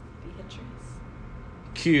Beatrice, Beatrice.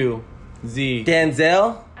 one. Q. Z.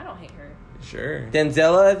 Denzel, I don't hate her. Sure.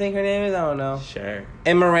 Denzella, I think her name is. I don't know. Sure.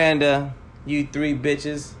 And Miranda. You 3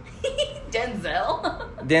 bitches. Denzel.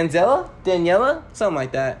 Denzella? Daniela? Something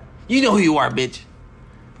like that. You know who you are, bitch.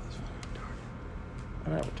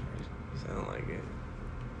 I'm not retarded. You sound like it.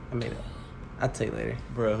 I made it. I'll tell you later.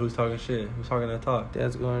 Bro, who's talking shit? Who's talking that talk?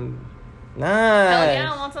 Dad's going. Hell Nice.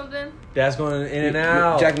 yeah, I want something. Dad's going in and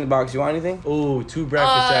out. Jack in the Box. You want anything? Ooh, 2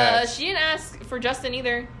 breakfast jacks. She didn't ask for Justin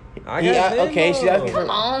either. I Yeah, got okay, Venmo. she's asking for- Come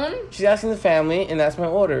on. She's asking the family, and that's my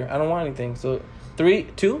order. I don't want anything. So,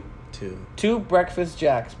 2 2. breakfast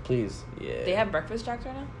jacks, please. Yeah. They have breakfast jacks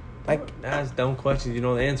right now? That's dumb questions. You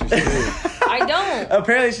know the answers to. I don't.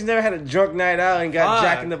 Apparently, she's never had a drunk night out and got Fuck.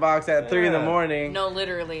 Jack in the Box at 3 in the Yeah. morning. No,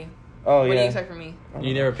 literally. Oh, What do you yeah. expect from me?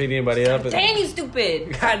 You never picked anybody up. Dang, you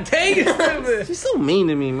stupid. God dang it, stupid. She's so mean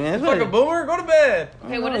to me, man. Fucking boomer, go to bed.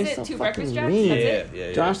 Okay, what is it? 2 breakfast jacks? mean. That's it?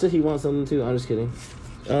 Yeah. Josh said he wants something too. I'm just kidding.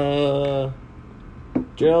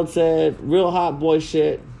 Gerald said, real hot boy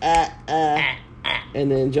shit. And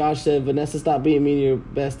then Josh said, Vanessa, stop being mean to your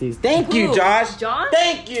besties. Thank you, Who? Josh. Josh?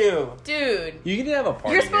 Thank you. Dude. You can have a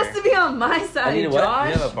party. You're supposed to be on my I side, need a what? Josh.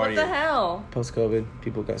 You have a party What the here. hell? Post-COVID,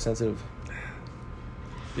 people got sensitive.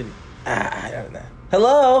 Vinny, I don't know.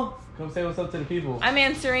 Hello. come say what's up to the people. I'm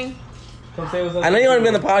answering. Come say what's up. I know to you the want to be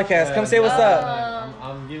on the people. podcast. Come say what's up.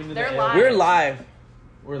 I'm giving you They're the live. We're live.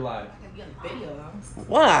 We're live.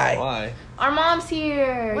 Why? Why? Our mom's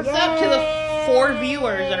here. What's Yay. up to the 4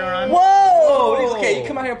 viewers that are on? Whoa! Whoa. Okay, you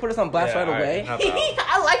come out here and put us on blast Yeah, right all right, away. hop out.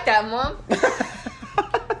 I like that, Mom.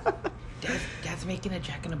 Dad's making a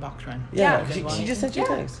Jack in the Box run. Yeah, Yeah. she just sent you a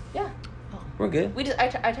Yeah. text. Yeah. We're good. I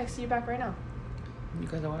texted you back right now. You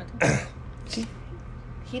guys don't want it?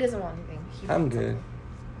 He doesn't want anything. He I'm wants good.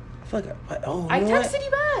 I feel like I you know what? texted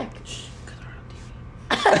you back. Shh, because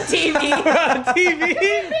we're on TV. TV.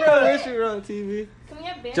 TV, bro. Wish we were on TV. Can we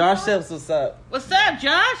have band Josh on? says what's up. What's up,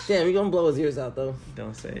 Josh? Damn, we gonna blow his ears out though.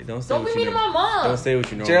 Don't say. Don't Don't what be you mean to know. my mom. Don't say what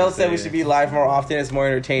you know. Gerald said we should be live more often. It's more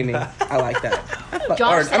entertaining. I like that.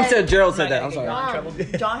 Josh I'm said- saying Gerald said I'm that. not I'm sorry.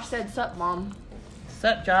 gonna Mom, Josh said, "Sup, Mom." What's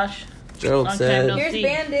up, Josh? Gerald Long time said, no Here's see.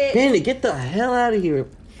 Bandit. Bandit, get the hell out of here.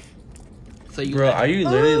 So you Bro, are you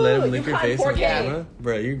literally letting him Ooh, lick you your caught face on 4K. camera?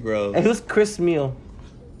 Bro, you gross. And who's Chris Meal?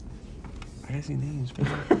 I gotta see names. bro.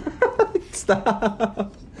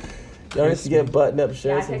 Stop. Y'all need to get buttoned up Yeah, I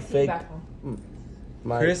shirts and texted you fake back, Mom.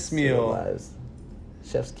 mics Chris to Meal. their lives.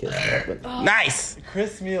 Chef's kiss. Nice.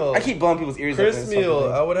 Chris Meal. I keep blowing people's ears. Chris open, Meal.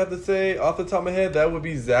 something. I would have to say off the top of my head that would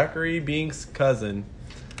be Zachary Bink's cousin.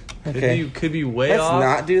 Okay. Could be way Let's off.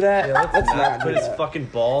 not do that. Yeah, let's not not do put his that. fucking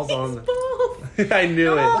balls on. Balls. I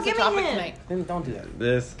knew No, it. give me topic him. tonight? Then don't do that.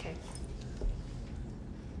 This. Okay.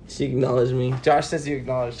 She acknowledged me. Josh says you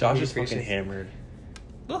acknowledged. Josh me. is fucking Appreciate it. hammered.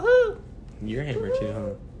 Woohoo! You're hammered too, huh?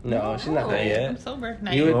 No, she's not No. there Not yet. yet. I'm sober.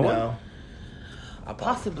 Not You would yet. want know.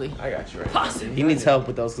 Possibly. I got you right. Possibly. He needs help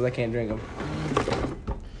with those because I can't drink them.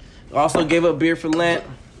 Also gave up beer for Lent.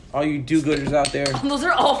 All you do-gooders out there. Those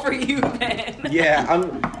are all for you, man. Yeah,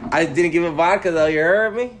 I didn't give up vodka though. You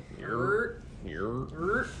heard me.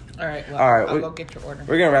 All right. Well, All right, I'll we- go get your order.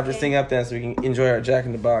 We're gonna wrap this thing up then, so we can enjoy our Jack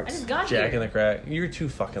in the I Box. just got Jack here. in the crack. You're too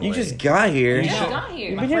fucking You late. just got here. I You just should- got here.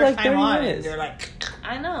 You've My been here first like time 30 on, and minutes. they're like,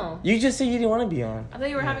 I know. You just said you didn't want to be on. I thought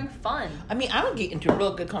you were having fun. I mean, I would get into a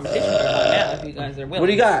real good conversation with you right now if you guys are willing. What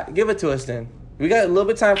do you got? Give it to us then. We got a little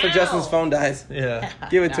bit of time for Ow. Justin's phone dies. Yeah.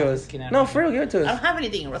 Give it Nah, to I'm us. just kidding. No, for real, give it to I us. don't have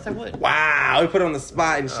anything, or else I would. Wow, we put her on the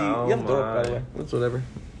spot and she. Oh you have to do it, by the my. way. That's whatever.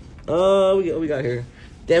 We got here.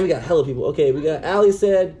 Damn, we got hella people. Okay, we got Ali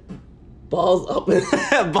said, balls up,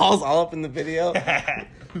 balls all up in the video.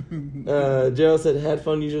 Gerald said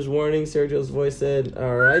headphone users warning. Sergio's voice said,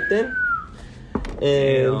 "All right then," and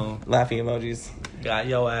Damn. laughing emojis. Got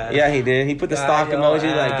your ass. Yeah, he did. He put the Got stock your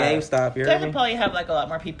emoji like ass. GameStop. You You guys heard would me? probably have like a lot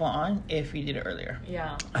more people on if you did it earlier.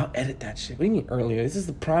 Yeah. I'll edit that shit. What do you mean earlier? This is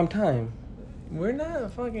the prime time. We're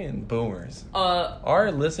not fucking boomers. Uh,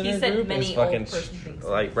 Our listener He said group many is fucking old person things.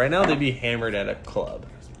 like right now they'd be hammered at a club.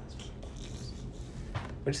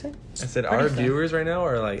 What'd you say? I said our viewers right now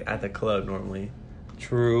are like at the club normally.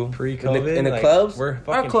 True. Pre-COVID, in the like, clubs, we're are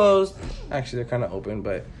fucking- closed. Actually, they're kind of open,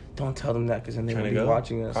 but don't tell them that because then they Trying will to be go.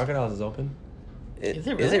 watching us. Crocodiles is open. Is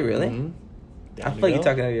it Is it really? Mhm. I Down feel to like you're go.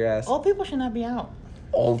 talking out of your ass. Old people should not be out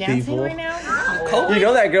Old dancing people. right now. You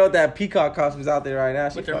know that girl with that peacock costume's out there right now.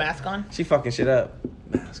 She With their mask on. She fucking shit up.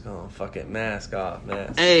 Mask on, fuck it, mask off,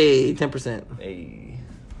 mask. Hey, 10%. Hey,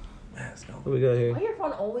 mask on. What we got here? Why your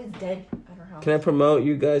phone always dead at her house? Can I promote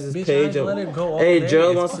you guys' Bitch, page? I let it go all Hey, day.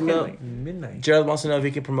 Gerald It's wants to fucking, know. like, midnight. Gerald wants to know if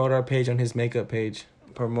he can promote our page on his makeup page.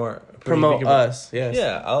 Promote Us, yes.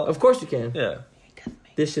 Yeah, Of course you can. Yeah,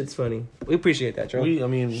 This shit's funny. We appreciate that, Gerald. I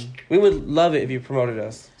mean, We would love it if you promoted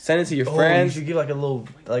us. Send it to your you friends. should give like a little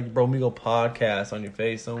like Bromigo podcast on your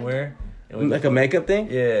face somewhere. And we Like a makeup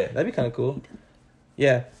thing? Yeah. That'd be kind of cool.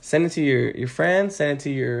 Yeah. Send it to your friends. Send it to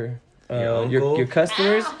your uncle. your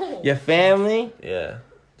customers, Ow. your family. Yeah.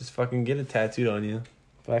 Just fucking get it tattooed on you.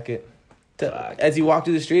 Fuck it. Fuck. As you walk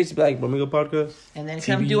through the streets, be like, "Bromigo podcast," And then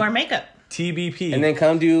come TB. do our makeup. TBP. and then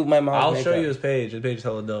come do my mom's I'll makeup. show you his page. His page is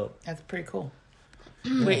hella dope. That's pretty cool.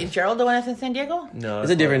 Wait, is Gerald the one that's in San Diego? No, It's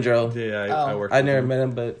a different Gerald. Yeah, I Oh. work. I with never him. met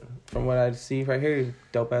him, but from what I see right here, he's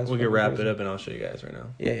dope ass. We can wrap it up and I'll show you guys right now.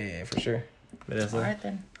 Yeah, for sure. Vanessa, All right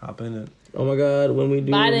then. hop in it. Oh my god, when we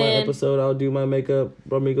do Bye my then. episode, I'll do my makeup.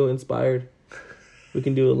 Bromigo inspired. We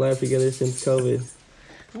can do it live together since COVID.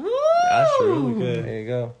 That's true. We could. There you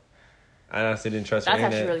go. I honestly didn't trust That's your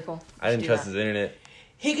internet. actually really cool. I didn't Do trust that. his internet.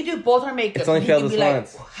 He could do both our makeup. It's only He failed could this be like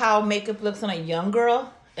once. how makeup looks on a young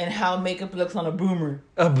girl and how makeup looks on a boomer.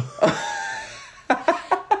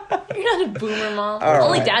 You're not a boomer, mom. All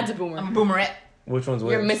Only right. dad's a boomer. I'm a boomerette. Which one's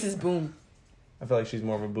which? You're Mrs. Boom. I feel like she's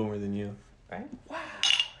more of a boomer than you. Right?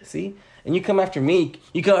 See? And you come after me.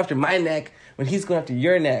 You come after my neck when he's going after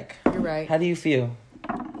your neck. You're right. How do you feel?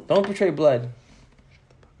 Don't betray blood.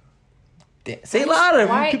 Say it louder.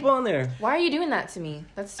 Why- People on there. Why are you doing that to me?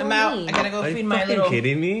 That's so I'm out. mean. I gotta go Are feed you my fucking little.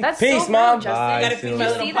 kidding me? That's Peace, so Mom. rude, Justin. Bye, Gotta feed Sylvia. my You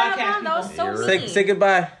little see that, podcast Mom? That was people. so You're mean. Say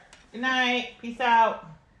goodbye. Good night. Peace out.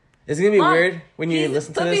 It's going to be Mom, weird when you he's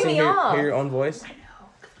listen to this flipping and me off. hear your own voice.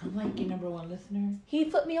 I'm like your number one listener. He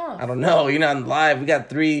flipped me off. I don't know. You're not live. We got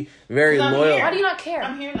 3 very 'Cause I'm loyal. here. Why do you not care?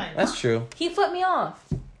 I'm here like. That's true. He flipped me off.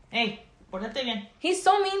 Hey, ponete bien. He's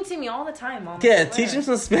so mean to me all the time, Mom. I Yeah, swear. teach him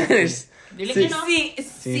some Spanish. Dile Sí. que no. See, Si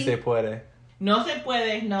see. se puede. No se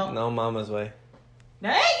puede. No. No mama's way. Hey,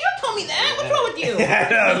 you told me that. What's wrong with you? I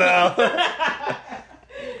don't know.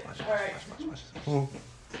 All right.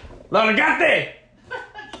 Largate!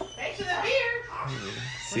 Thanks for the beer.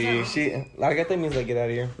 See? She, largate means like get out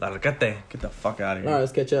of here. Largate. Get the fuck out of here. All right,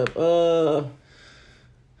 let's catch up.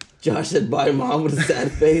 Josh said bye, Mom, with a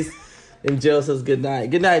sad face. And Gerald says good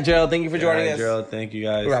night. Good night, Gerald. Thank you for joining us. Gerald, thank you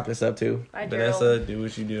guys. We'll wrap this up, too. Bye, Gerald. Vanessa, do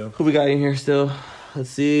what you do. Who we got in here still?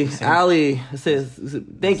 Let's see. Allie. It says,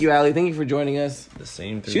 thank you, Allie. Thank you for joining us. The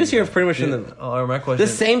same 3. She was here pretty much from the... Oh, my question.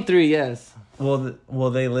 The same 3, yes.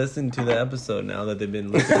 Will they listen to the episode now that they've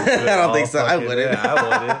been listening to it? I don't all think so. I fucking- wouldn't. Yeah, I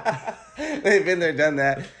wouldn't. They've been there, done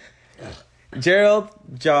that. Gerald,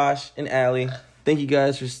 Josh, and Allie, thank you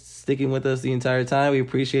guys for sticking with us the entire time. We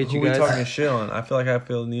appreciate Who you we guys. talking shit on? I feel like I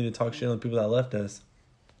need to talk shit on the people that left us.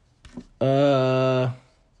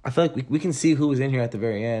 I feel like we can see who was in here at the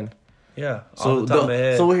very end. Yeah. So off the top of my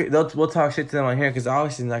head. we'll talk shit to them on here because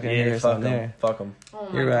obviously not gonna hear us fuck on them. there. Fuck them. Oh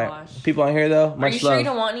my You're right. gosh. People on here though, Are much you sure love. you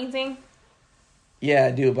don't want anything? Yeah,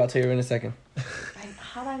 I do. But I'll tell you in a second.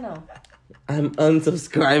 How'd I know? I'm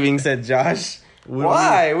unsubscribing," said Josh. We don't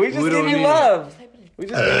Why? need- We just we give don't you need- love. We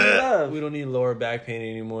just give you love. We don't need lower back pain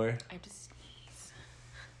anymore. I just.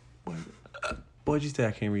 What'd you say?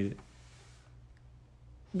 I can't read it.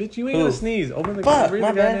 Bitch, you ain't Who? gonna sneeze. Open the Fuck, read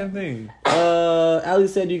my the bad. goddamn thing. Ali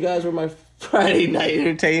said you guys were my Friday night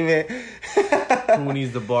entertainment. Who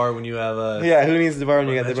needs the bar when you have a? Yeah, who needs the bar when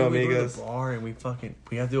you got the Imagine we go to Bromigos? the bar and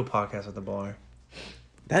we have to do a podcast at the bar.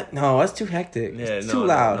 That's too hectic. Yeah, It's no, too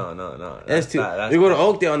loud. No. That's too. That's We go to perfect.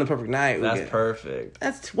 Oakdale on the perfect night. we That's get- perfect.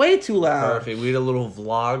 That's way too loud. Perfect. We had a little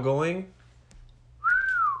vlog going.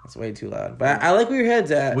 That's way too loud. But I like where your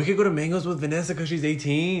head's at. We could go to Mango's with Vanessa because she's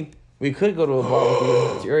 18. We could go to a bar with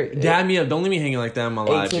you. It's your Dab me up. Don't leave me hanging like that in my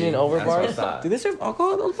life. 18 and over That's what I bars. thought. Do they serve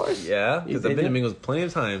alcohol at those bars? Yeah, because They I've been do? to Mango's plenty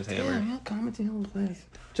of times, Hammer. Yeah, commenting on the place.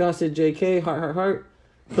 Josh said JK, heart.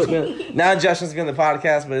 Put me on. Now Josh wants to be on the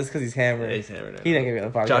podcast, but it's because he's hammered. Yeah, he's hammered now. He didn't get me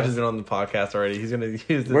on the podcast. Josh has been on the podcast already. He's gonna use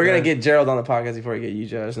this. We're gonna get Gerald on the podcast before we get you,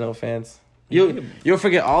 Josh. No offense. You'll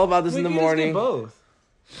forget all about this in the morning. Both.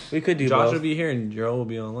 We could do Josh both. will be here and Gerald will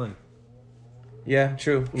be online. Yeah,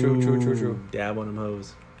 true. Dab on them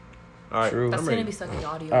hoes. All right. True. That's I'm gonna ready. be sucking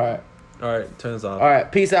audio. All right. All right. Turn this off. All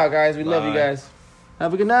right. Peace out, guys. We love you Bye. guys.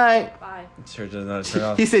 Have a good night. Bye. Church does not turn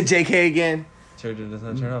off. He said JK again. Church does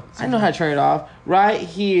not turn off. I know how to turn it off. Right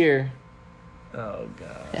here. Oh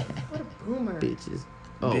god. What a boomer. Bitches.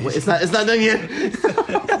 Oh, wait, it's not done yet.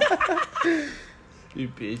 You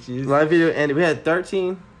bitches. Live video ended. We had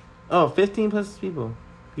 15 plus people.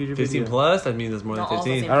 Viewed your 15 video. plus? That means it's more than Not all the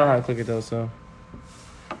 15. same. I don't know how to click it though, so.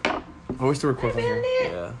 Oh, we're still recording here.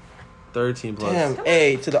 Yeah. 13 plus. Damn.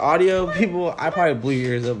 Hey, to the audio people, I probably blew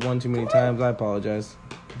your ears up one too many times. I apologize.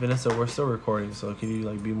 Vanessa, we're still recording, so can you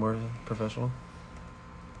like be more professional?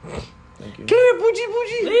 Thank you. Come here, Boochie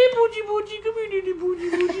Boochie. Hey, Boochie Boochie, come here, little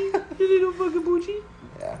Boochie Boochie. You little fucking Boochie.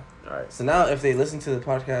 Yeah. Alright. So now, if they listen to the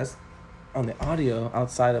podcast on the audio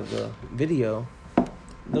outside of the video,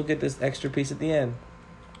 they'll get this extra piece at the end.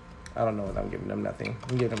 I don't know what I'm giving them. Nothing.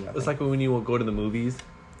 I'm giving them nothing. It's like when you will go to the movies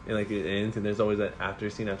and like it ends and there's always that after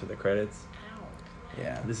scene after the credits.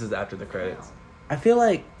 Yeah. This is after the credits. I feel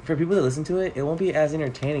like for people that listen to it, it won't be as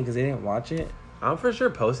entertaining because they didn't watch it. I'm for sure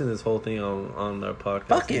posting this whole thing on our podcast.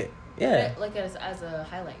 Fuck it. Yeah. Like as a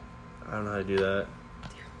highlight. I don't know how to do that.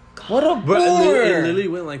 What a Bro, boomer. it literally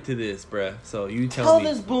went like to this, bruh. So you tell Tell me.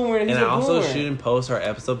 this boomer. He's And a I also boomer. shouldn't post our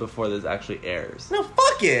episode before this actually airs. No,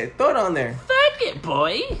 fuck it. Throw it on there. Fuck it,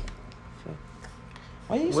 boy.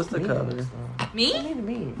 Why are you What's so the mean cover? to us, though? Be Me? mean to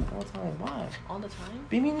me all the time. Why? All the time?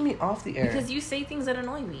 Be mean to me off the air. Because you say things that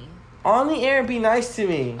annoy me. On the air, be nice to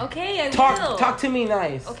me. Okay, I will. Talk to me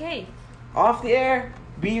nice. Okay. Off the air,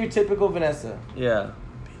 be your typical Vanessa. Yeah.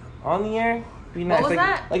 On the air, be nice. was like,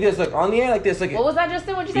 that? Like this. Look, on the air, like this. Look. What was that,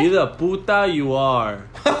 Justin? What'd you Be say? the puta you are.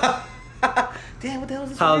 Damn, what the hell is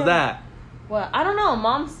this? How's right that? What? I don't know.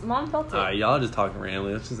 Mom felt it. Alright, y'all just talking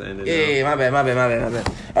randomly. Let's just end it. Yeah, now. my bad.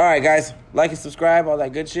 All right, guys, like and subscribe, all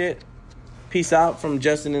that good shit. Peace out from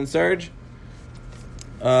Justin and Serge.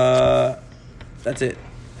 That's it.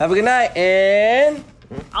 Have a good night, and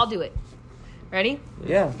I'll do it. Ready?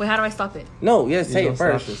 yeah. Wait, how do I stop it? No, yeah, say You it don't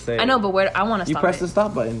first. stop to say I it. know, but where I want to You stop press it. the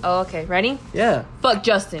stop button. Oh, okay. Ready? Yeah. Fuck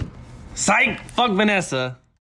Justin. Psych! Fuck Vanessa.